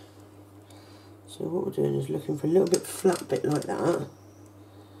big. So what we're doing is looking for a little bit flat bit like that,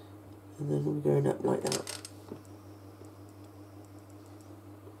 and then we're going up like that.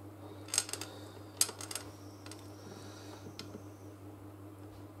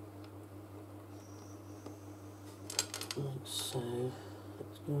 Like so.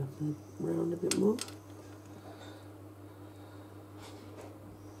 Let's go up and round a bit more.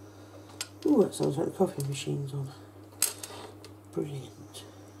 Ooh, that sounds like the coffee machine's on. Brilliant.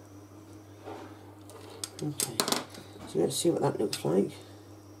 Okay, so let's see what that looks like.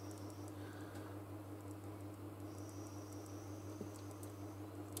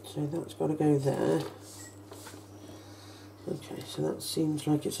 So that's got to go there. Okay, so that seems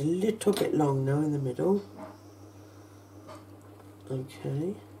like it's a little bit long now in the middle.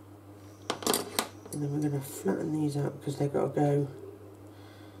 Okay, and then we're going to flatten these out because they've got to go,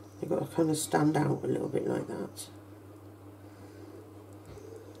 they've got to kind of stand out a little bit like that.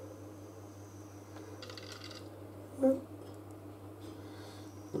 Well,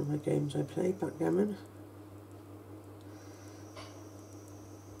 one of my games I play, backgammon.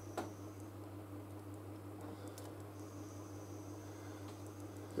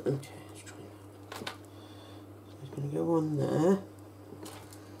 Okay, let's try that. So it's going to go on there.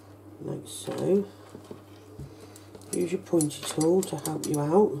 like so. Use your pointy tool to help you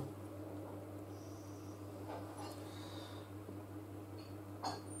out.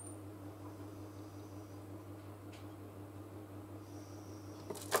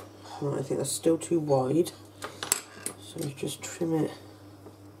 Right, I think that's still too wide, so just trim it.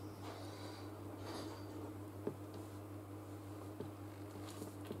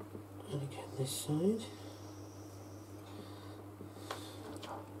 And again this side.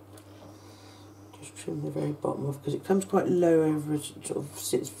 Just trim the very bottom off because it comes quite low over, it sort of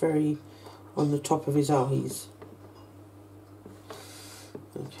sits very on the top of his eyes.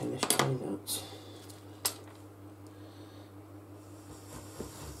 Okay, let's try that.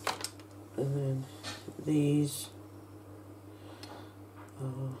 And then these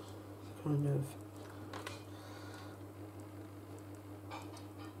are kind of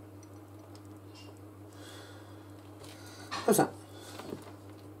how's that?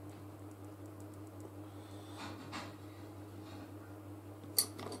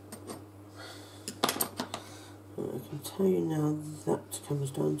 I can tell you now that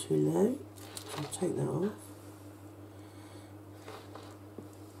comes down too low. I'll take that off.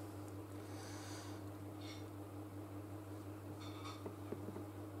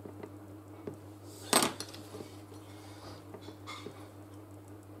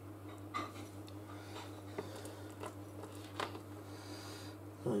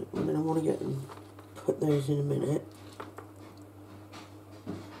 Right, and then I want to get them, put those in a minute.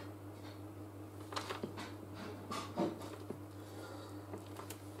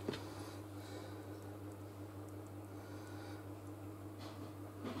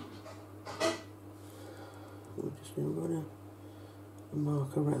 We're just going to run a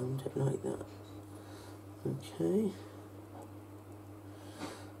mark around it like that. Okay.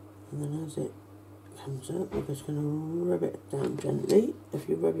 And then as it comes up, we're just going to rub it down gently. If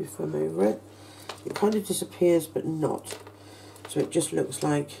you rub your thumb over it, it kind of disappears but not. So it just looks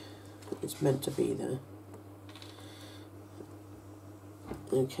like it's meant to be there.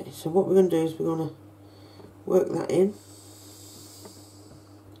 Okay, so what we're going to do is we're going to work that in.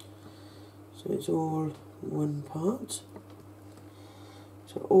 So it's all one part.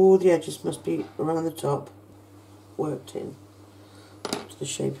 So all the edges must be around the top worked in to the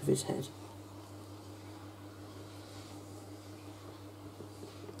shape of his head.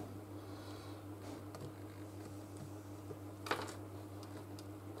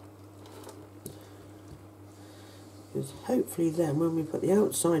 Because hopefully then when we put the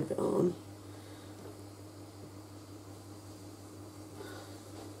outside bit on,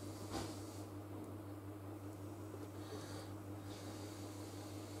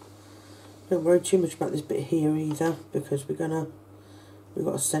 don't worry too much about this bit here either, because we've got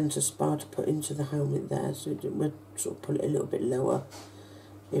a centre spar to put into the helmet there, so we'll sort of pull it a little bit lower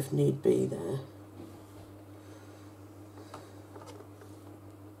if need be there.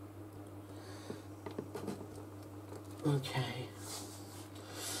 Okay.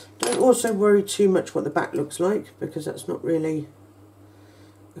 Don't also worry too much what the back looks like, because that's not really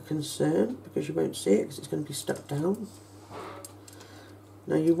a concern, because you won't see it because it's going to be stuck down.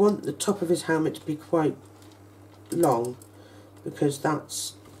 Now you want the top of his helmet to be quite long, because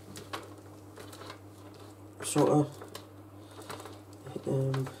that's sort of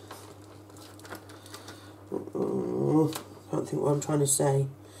can't think what I'm trying to say.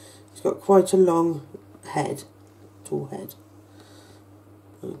 He's got quite a long head, tall head.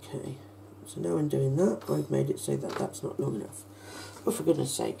 Okay, so now I'm doing that, I've made it so that that's not long enough. Oh, for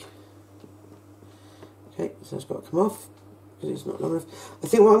goodness sake. Okay, so that's got to come off because it's not long enough. I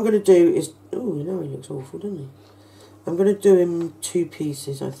think what I'm going to do is, oh, now he looks awful, doesn't he? I'm going to do him two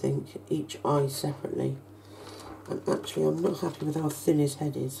pieces, I think, each eye separately. And actually, I'm not happy with how thin his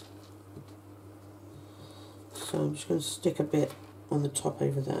head is. So I'm just going to stick a bit on the top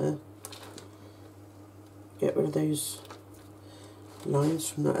over there. Get rid of those lines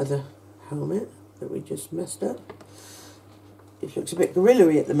from that other helmet that we just messed up. He looks a bit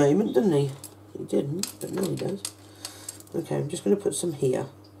gorilla-y at the moment, doesn't he? He didn't, but now he does. Okay, I'm just going to put some here,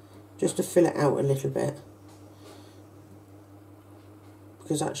 just to fill it out a little bit.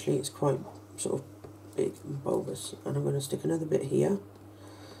 Because actually it's quite sort of big and bulbous. And I'm going to stick another bit here,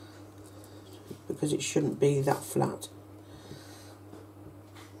 because it shouldn't be that flat.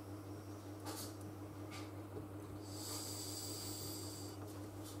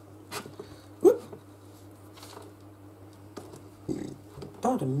 Whoop.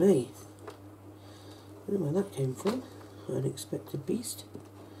 Pardon me. I don't know where that came from. Unexpected beast.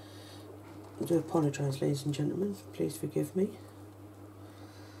 I do apologise, ladies and gentlemen. Please forgive me.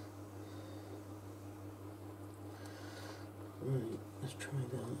 Right, let's try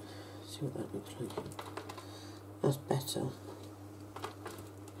that. See what that looks like. That's better.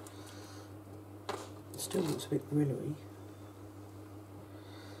 It still looks a bit grilly.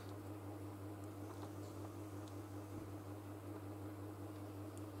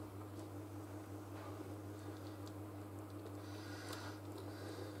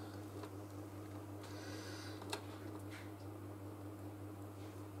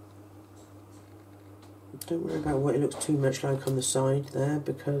 Don't worry about what it looks too much like on the side there,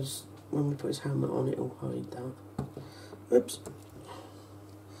 because when we put his helmet on it'll hide that. Oops.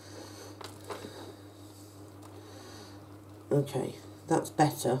 Okay, that's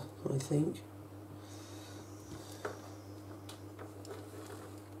better, I think.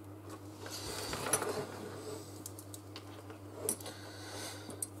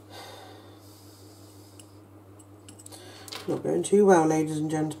 Not going too well, ladies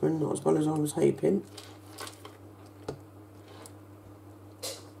and gentlemen, not as well as I was hoping.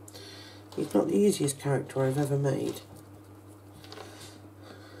 He's not the easiest character I've ever made.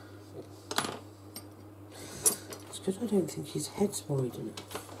 It's because I don't think his head's wide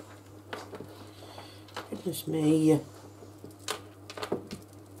enough. Goodness me.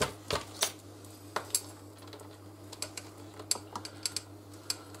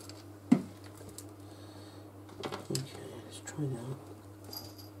 Okay, let's try now.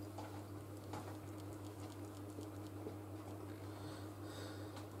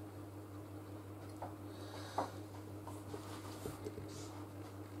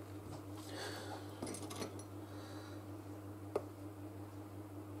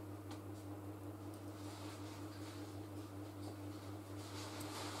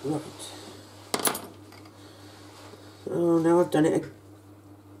 Right. Oh, now I've done it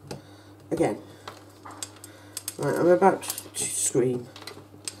again. Right, I'm about to scream.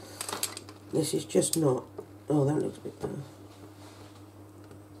 This is just not... Oh, that looks a bit better.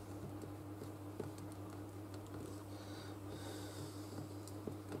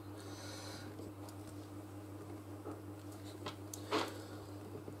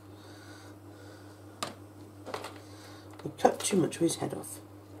 I cut too much of his head off.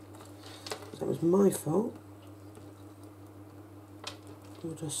 That was my fault.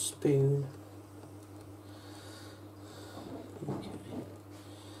 What a spoon. Okay.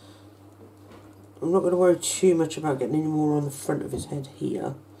 I'm not going to worry too much about getting any more on the front of his head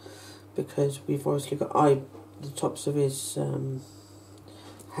here, because we've obviously got the tops of his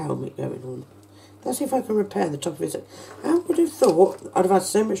helmet going on. Let's see if I can repair the top of his head. I would have thought I'd have had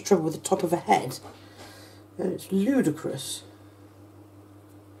so much trouble with the top of a head. And it's ludicrous.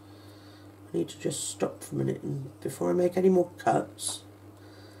 I need to just stop for a minute and before I make any more cuts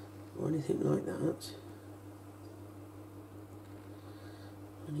or anything like that.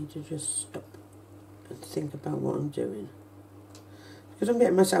 I need to just stop and think about what I'm doing, because I'm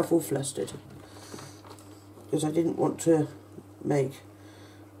getting myself all flustered, because I didn't want to make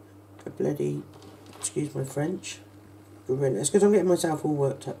a bloody, excuse my French, gorilla. It's because I'm getting myself all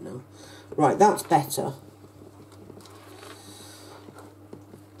worked up now. Right, that's better.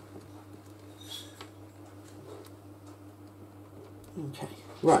 Okay,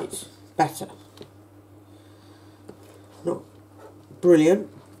 right, better. Not brilliant,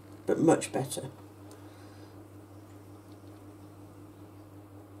 but much better.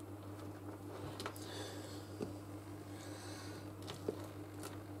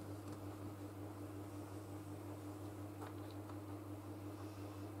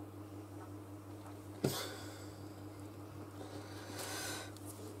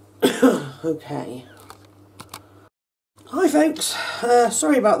 Okay. Hi folks,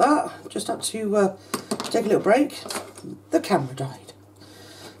 sorry about that, just had to take a little break. The camera died.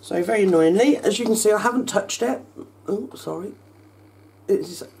 So very annoyingly, as you can see, I haven't touched it. Oh, sorry.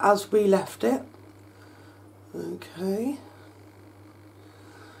 It's as we left it. Okay.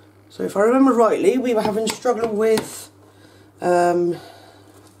 So if I remember rightly, we were having a struggle with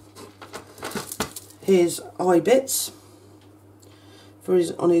his eye bits for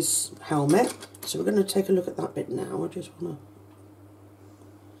on his helmet. So we're going to take a look at that bit now. I just want to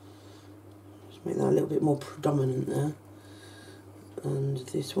make that a little bit more predominant there. And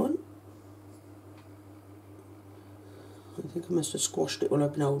this one. I think I must have squashed it while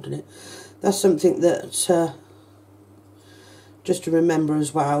I've been holding it. That's something that, just to remember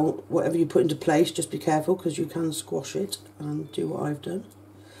as well, whatever you put into place, just be careful, because you can squash it and do what I've done.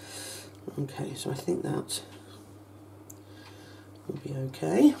 Okay, so I think that will be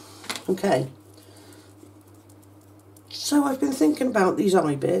okay. Okay. So I've been thinking about these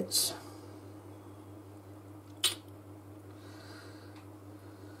eye bits.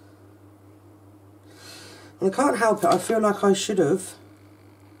 And I can't help it, I feel like I should have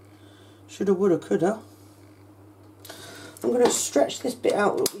Shoulda, woulda, coulda. I'm going to stretch this bit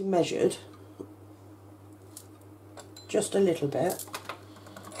out that we measured just a little bit,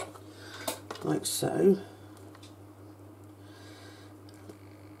 like so.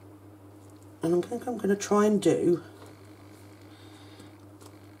 And I think I'm going to try and do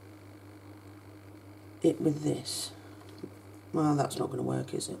it with this. Well, that's not going to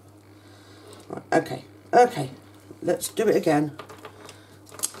work, is it? Right, okay, okay, let's do it again.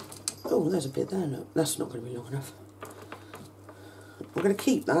 Oh, there's a bit there, look, that's not going to be long enough. I'm going to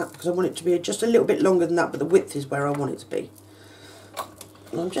keep that because I want it to be just a little bit longer than that, but the width is where I want it to be.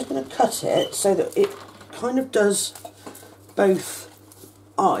 And I'm just going to cut it so that it kind of does both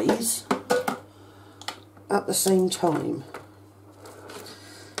eyes at the same time.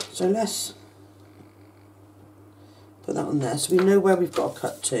 So let's put that on there so we know where we've got to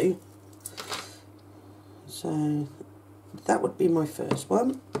cut to. So that would be my first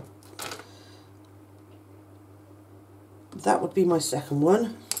one. That would be my second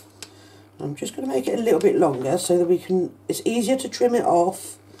one. I'm just going to make it a little bit longer so that we can, it's easier to trim it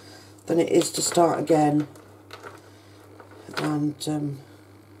off than it is to start again and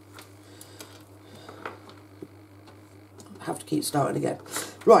have to keep starting again.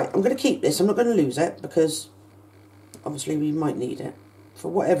 Right, I'm going to keep this, I'm not going to lose it because obviously we might need it for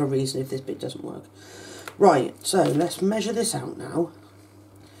whatever reason if this bit doesn't work. Right, so let's measure this out now.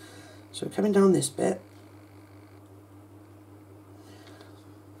 So we're coming down this bit.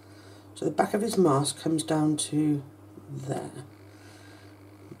 So the back of his mask comes down to there,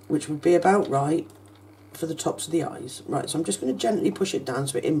 which would be about right for the tops of the eyes. Right, so I'm just going to gently push it down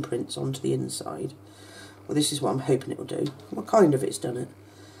so it imprints onto the inside. Well, this is what I'm hoping it will do. Well, kind of it's done it.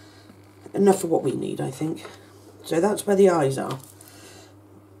 Enough for what we need, I think. So that's where the eyes are.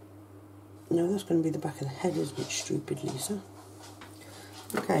 No, that's going to be the back of the head, isn't it, stupid Lisa?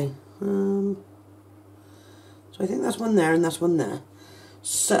 Okay, so I think that's one there and that's one there.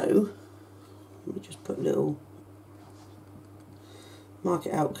 So let me just put a little, mark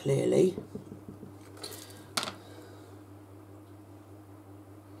it out clearly.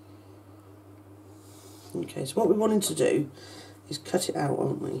 Okay, so what we're wanting to do is cut it out,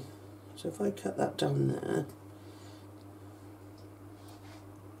 aren't we? So if I cut that down there,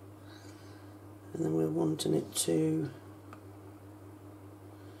 and then we're wanting it to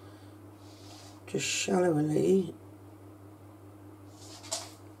just shallowly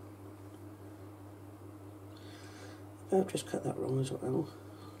I've just cut that wrong as well.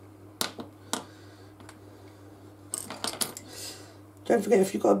 Don't forget,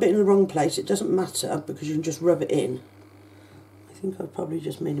 if you've got a bit in the wrong place, it doesn't matter because you can just rub it in. I think I've probably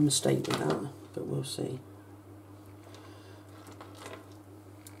just made a mistake with that, but we'll see.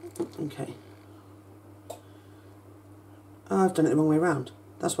 Okay. Oh, I've done it the wrong way around.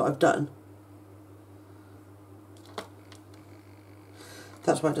 That's what I've done.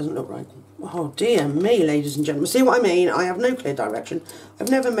 That's why it doesn't look right. Oh dear me, ladies and gentlemen. See what I mean? I have no clear direction.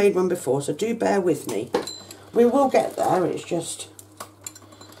 I've never made one before, so do bear with me. We will get there, it's just...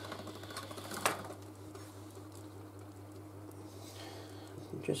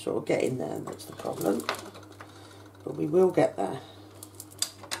 just sort of getting there, that's the problem. But we will get there.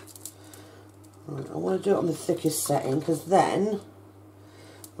 Right, I want to do it on the thickest setting, because then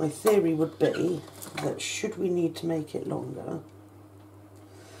my theory would be that should we need to make it longer,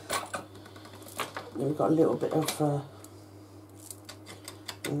 we've got a little bit of, I'm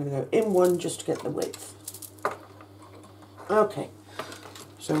going to go in one just to get the width. Okay,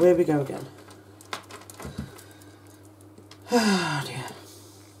 so here we go again. Oh dear.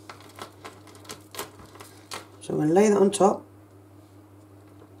 So I'm going to lay that on top.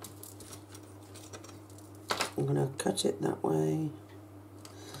 I'm going to cut it that way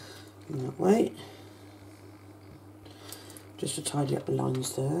and that way, just to tidy up the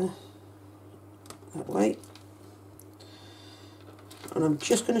lines there. That way, and I'm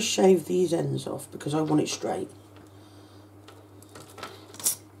just going to shave these ends off because I want it straight.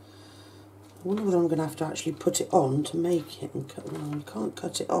 I wonder whether I'm going to have to actually put it on to make it and cut. Well, you can't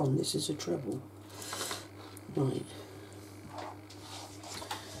cut it on, this is a trouble. Right,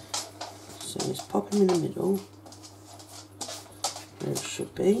 so let's pop them in the middle where it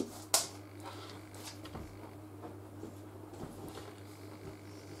should be.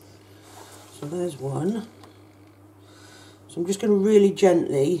 So there's one. So I'm just going to really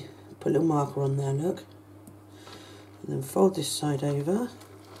gently put a little marker on there, look. And then fold this side over.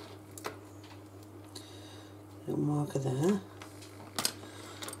 Little marker there.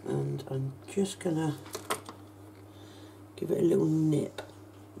 And I'm just going to give it a little nip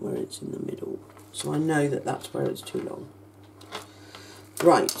where it's in the middle. So I know that that's where it's too long.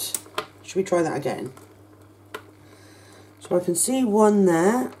 Right. Should we try that again? So I can see one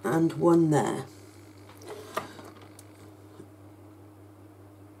there and one there.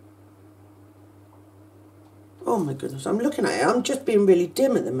 Oh my goodness, I'm looking at it. I'm just being really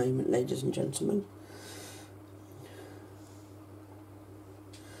dim at the moment, ladies and gentlemen.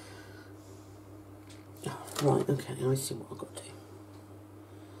 Oh, right, okay, I see what I've got to do.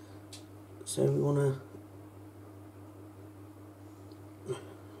 So we want to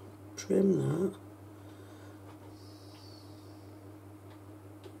trim that.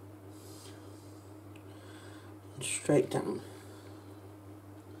 And straight down.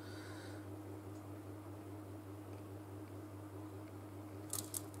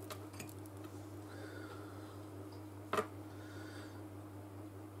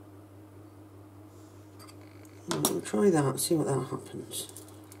 We'll try that, see what that happens.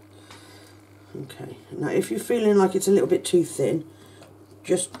 Okay, now if you're feeling like it's a little bit too thin,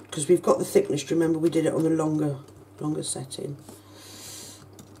 just because we've got the thickness, remember we did it on the longer setting.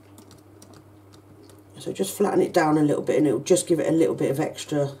 So just flatten it down a little bit and it'll just give it a little bit of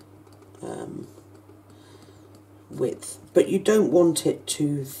extra width. But you don't want it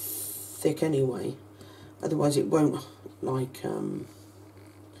too thick anyway, otherwise it won't, like, you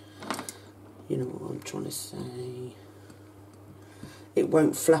know what I'm trying to say, it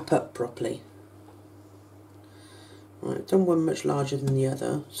won't flap up properly. Right, I've done one much larger than the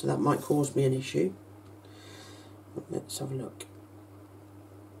other, so that might cause me an issue. Let's have a look.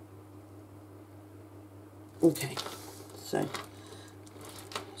 Okay, so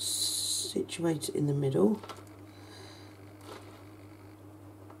situate it in the middle.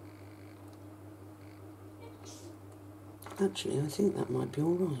 Actually, I think that might be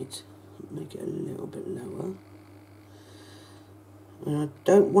alright. Make it a little bit lower. And I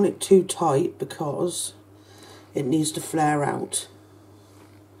don't want it too tight because it needs to flare out.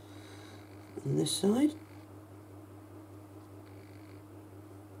 On this side.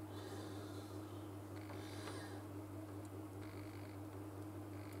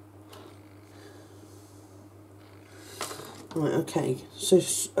 Right, okay, so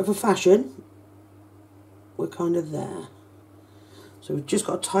of a fashion, we're kind of there. So we've just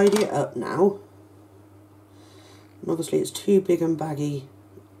got to tidy it up now. And obviously it's too big and baggy.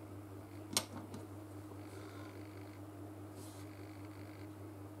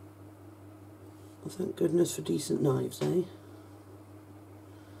 Well, thank goodness for decent knives, eh?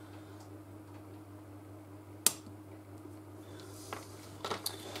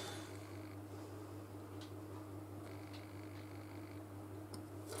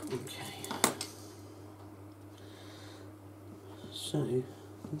 So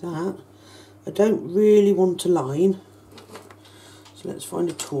that, I don't really want to line, so let's find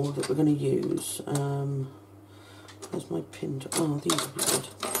a tool that we're going to use. Where's my pin? Oh, these would be good.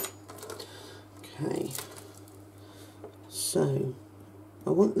 Okay, so I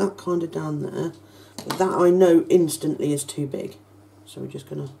want that kind of down there, but that I know instantly is too big, so we're just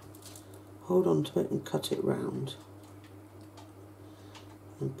going to hold on to it and cut it round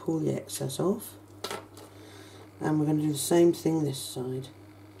and pull the excess off. And we're going to do the same thing this side.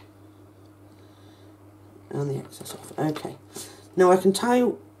 And the excess off. Okay. Now I can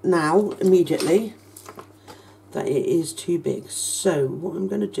tell now, immediately, that it is too big. So what I'm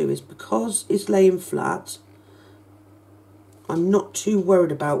going to do is, because it's laying flat, I'm not too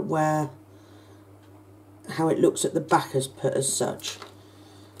worried about how it looks at the back as such.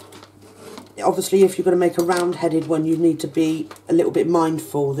 Obviously, if you're going to make a round-headed one, you need to be a little bit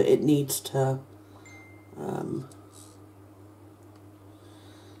mindful that it needs to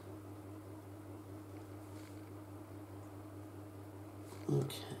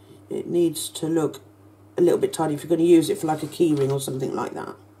okay, it needs to look a little bit tidy if you're going to use it for like a key ring or something like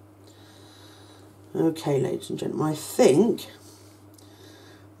that. Okay, ladies and gentlemen, I think,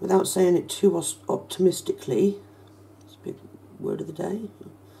 without saying it too optimistically, it's a big word of the day.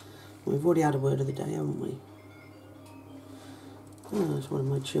 We've already had a word of the day, haven't we? Oh, that's one of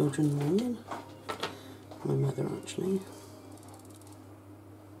my children ringing. My mother, actually.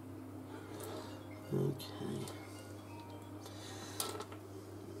 Okay.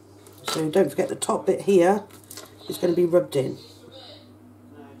 So don't forget the top bit here is going to be rubbed in.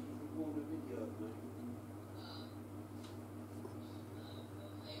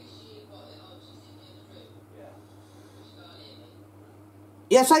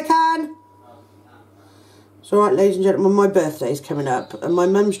 Yes, I can. So, right, ladies and gentlemen, my birthday's coming up, and my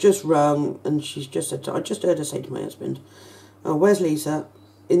mum's just rung, and she's just said, I just heard her say to my husband, "Oh, where's Lisa?"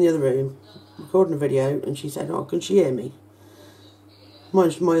 In the other room, recording a video, and she said, "Oh, can she hear me?" My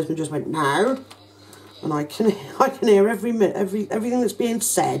husband just went, "No," and I can hear everything that's being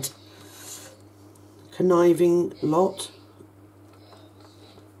said. conniving lot.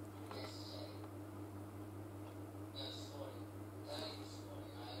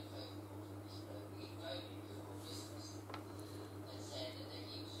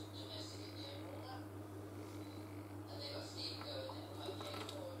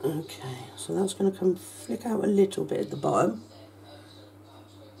 Okay, so that's going to come flick out a little bit at the bottom.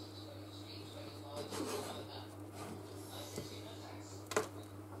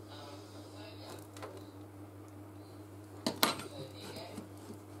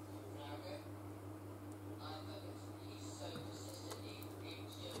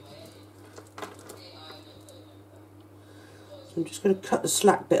 So I'm just going to cut the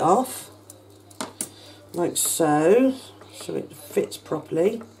slack bit off, like so, so it fits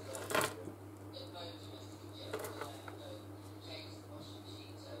properly.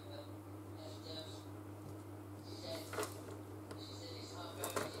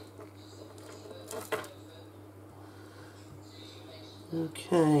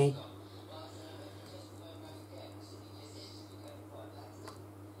 Okay.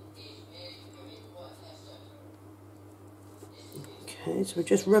 Okay, so we're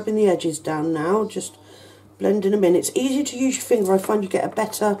just rubbing the edges down now, just blending them in. It's easier to use your finger. I find you get a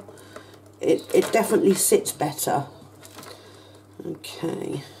better, it definitely sits better.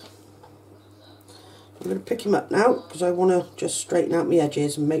 Okay. I'm going to pick him up now because I want to just straighten out my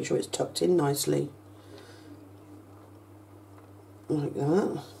edges and make sure it's tucked in nicely. Like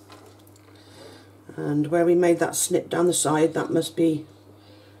that. And where we made that snip down the side, that must be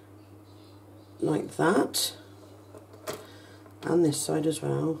like that. And this side as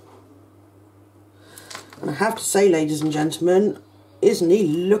well. And I have to say, ladies and gentlemen, isn't he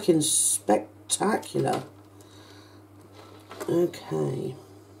looking spectacular? Okay.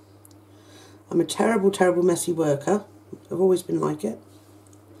 I'm a terrible, terrible messy worker. I've always been like it.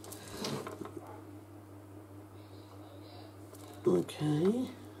 Okay.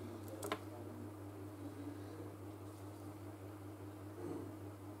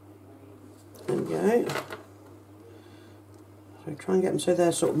 There we go. So try and get them so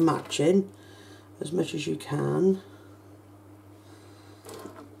they're sort of matching as much as you can.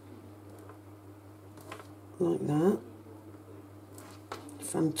 Like that.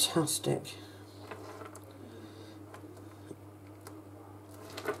 Fantastic.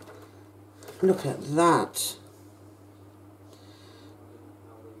 Look at that.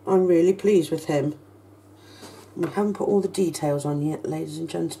 I'm really pleased with him. We haven't put all the details on yet, ladies and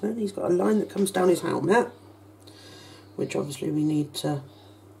gentlemen. He's got a line that comes down his helmet, which obviously we need to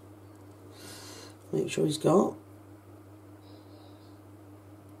make sure he's got.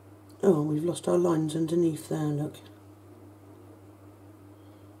 Oh, we've lost our lines underneath there, look.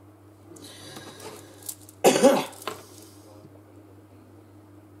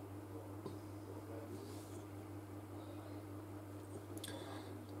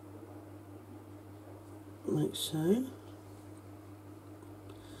 Like so.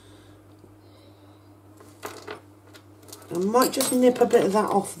 I might just nip a bit of that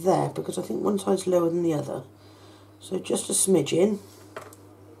off there because I think one side's lower than the other. So just a smidgen.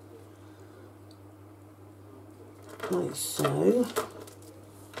 Like so.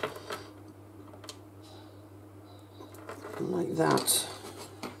 Like that.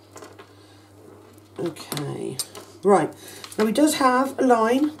 Okay. Right. Now he does have a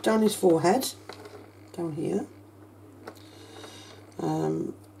line down his forehead. Down here.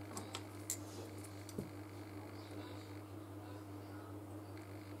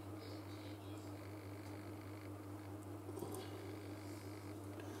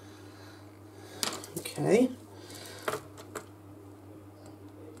 Okay.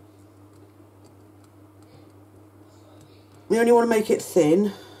 We only want to make it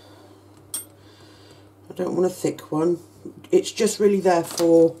thin. I don't want a thick one. It's just really there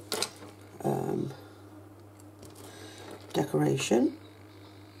for decoration.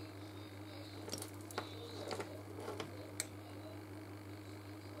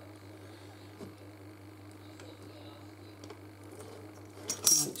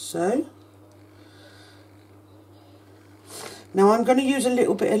 Like so. Now I'm going to use a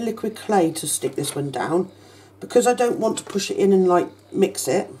little bit of liquid clay to stick this one down because I don't want to push it in and like mix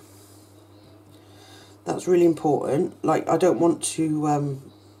it. That's really important. Like I don't want to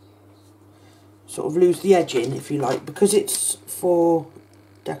sort of lose the edging, if you like, because it's for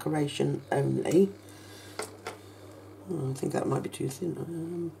decoration only. Oh, I think that might be too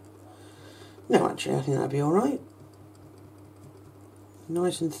thin. No, actually, I think that'd be all right.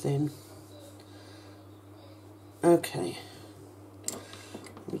 Nice and thin. Okay.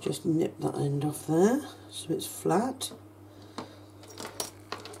 Let me just nip that end off there so it's flat.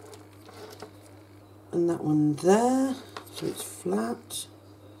 and that one there, so it's flat.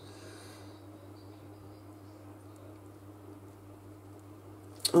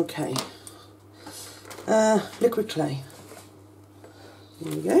 Okay, liquid clay.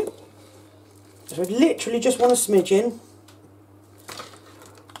 There we go. So I literally just want a smidgen.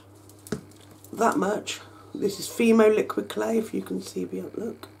 That much. This is Fimo liquid clay, if you can see me up,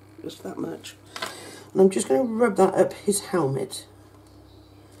 look, just that much. And I'm just going to rub that up his helmet.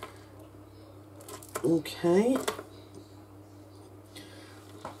 Okay.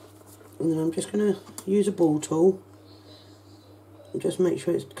 And then I'm just going to use a ball tool and just make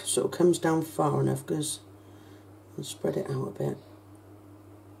sure it sort of comes down far enough, because I'll spread it out a bit.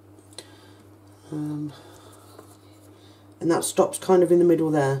 And that stops kind of in the middle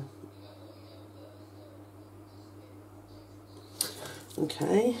there.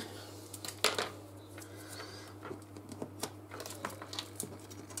 Okay.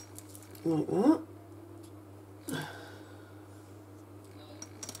 Like that.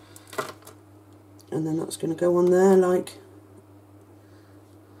 And then that's going to go on there like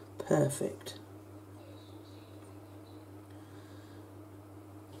perfect.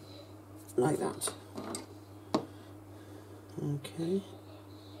 Like that. Okay.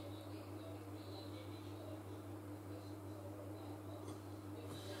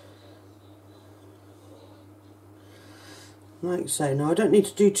 Like so. Now I don't need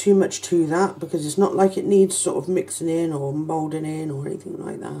to do too much to that, because it's not like it needs sort of mixing in or moulding in or anything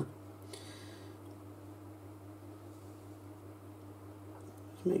like that.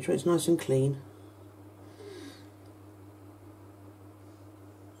 Just make sure it's nice and clean.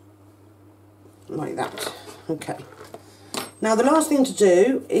 Like that. Okay. Now the last thing to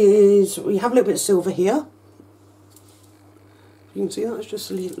do is, we have a little bit of silver here. You can see that, it's just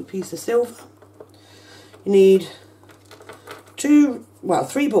a little piece of silver. You need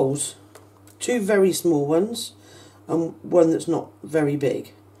three balls, two very small ones and one that's not very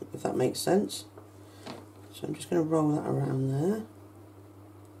big, if that makes sense. So I'm just going to roll that around there,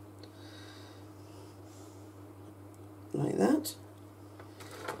 like that.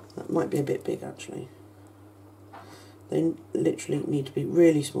 That might be a bit big actually. They literally need to be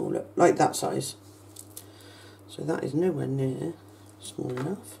really small, like that size. So that is nowhere near small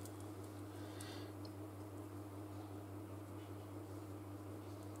enough.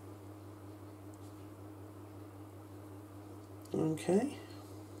 Okay,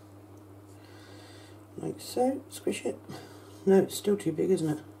 like so. Squish it. No, it's still too big, isn't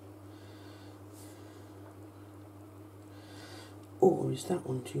it? Or is that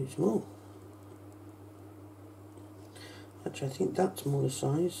one too small? Actually, I think that's more the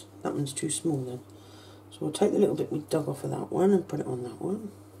size. That one's too small then. So we'll take the little bit we dug off of that one and put it on that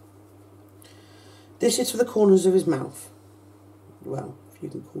one. This is for the corners of his mouth. Well, if you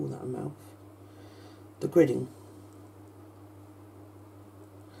can call that a mouth. The gridding.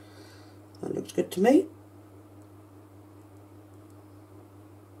 That looks good to me.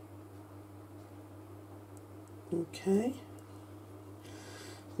 Okay.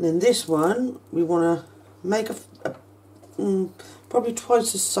 And then this one, we want to make probably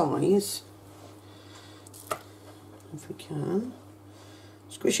twice the size, if we can.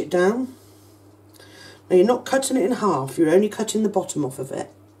 Squish it down. Now you're not cutting it in half, you're only cutting the bottom off of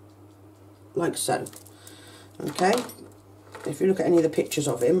it, like so. Okay. If you look at any of the pictures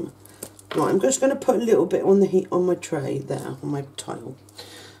of him, right, I'm just going to put a little bit on the heat on my tray there, on my tile,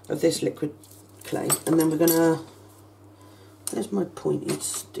 of this liquid clay, and then we're going to. There's my pointed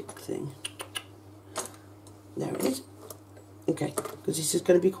stick thing. There it is. Okay, because this is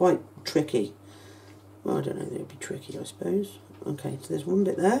going to be quite tricky. Well, I don't know, it'll be tricky, I suppose. Okay, so there's one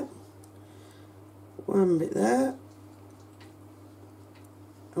bit there, one bit there,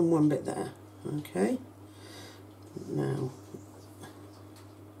 and one bit there. Okay, now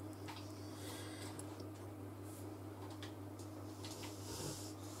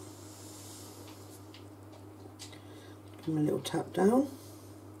give him a little tap down,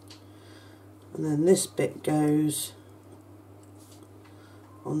 and then this bit goes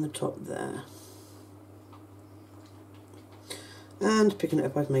on the top there. And picking it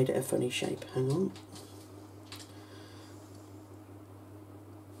up, I've made it a funny shape. Hang on.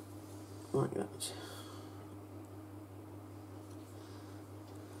 Like that.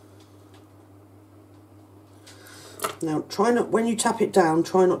 Now, try not, when you tap it down,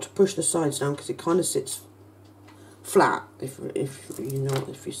 try not to push the sides down, because it kind of sits flat. If you know,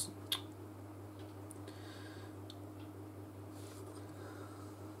 if you.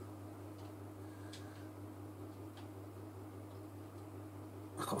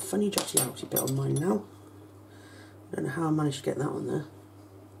 I've got a funny jutty bit on mine now. I don't know how I managed to get that on there.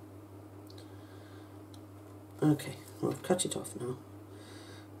 Okay, well, I've cut it off now.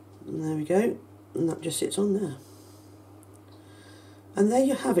 And there we go, and that just sits on there. And there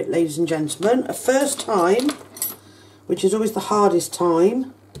you have it, ladies and gentlemen. A first time, which is always the hardest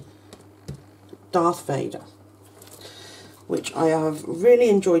time, Darth Vader, which I have really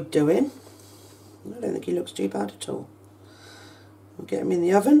enjoyed doing. I don't think he looks too bad at all. I'll get him in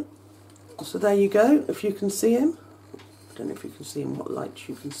the oven. So there you go, if you can see him. I don't know if you can see him, what light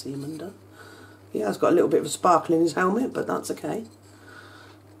you can see him under. He has got a little bit of a sparkle in his helmet, but that's okay.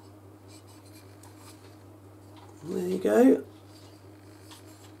 There you go.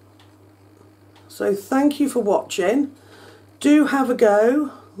 So thank you for watching. Do have a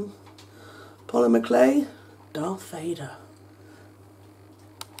go. Polymer clay, Darth Vader.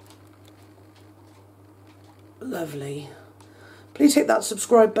 Lovely. Please hit that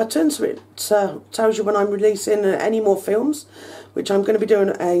subscribe button so it tells you when I'm releasing any more films, which I'm going to be doing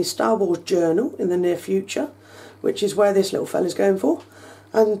a Star Wars journal in the near future, which is where this little fella's going for.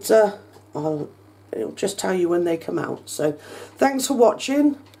 And it'll just tell you when they come out. So thanks for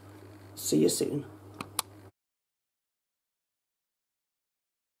watching. See you soon.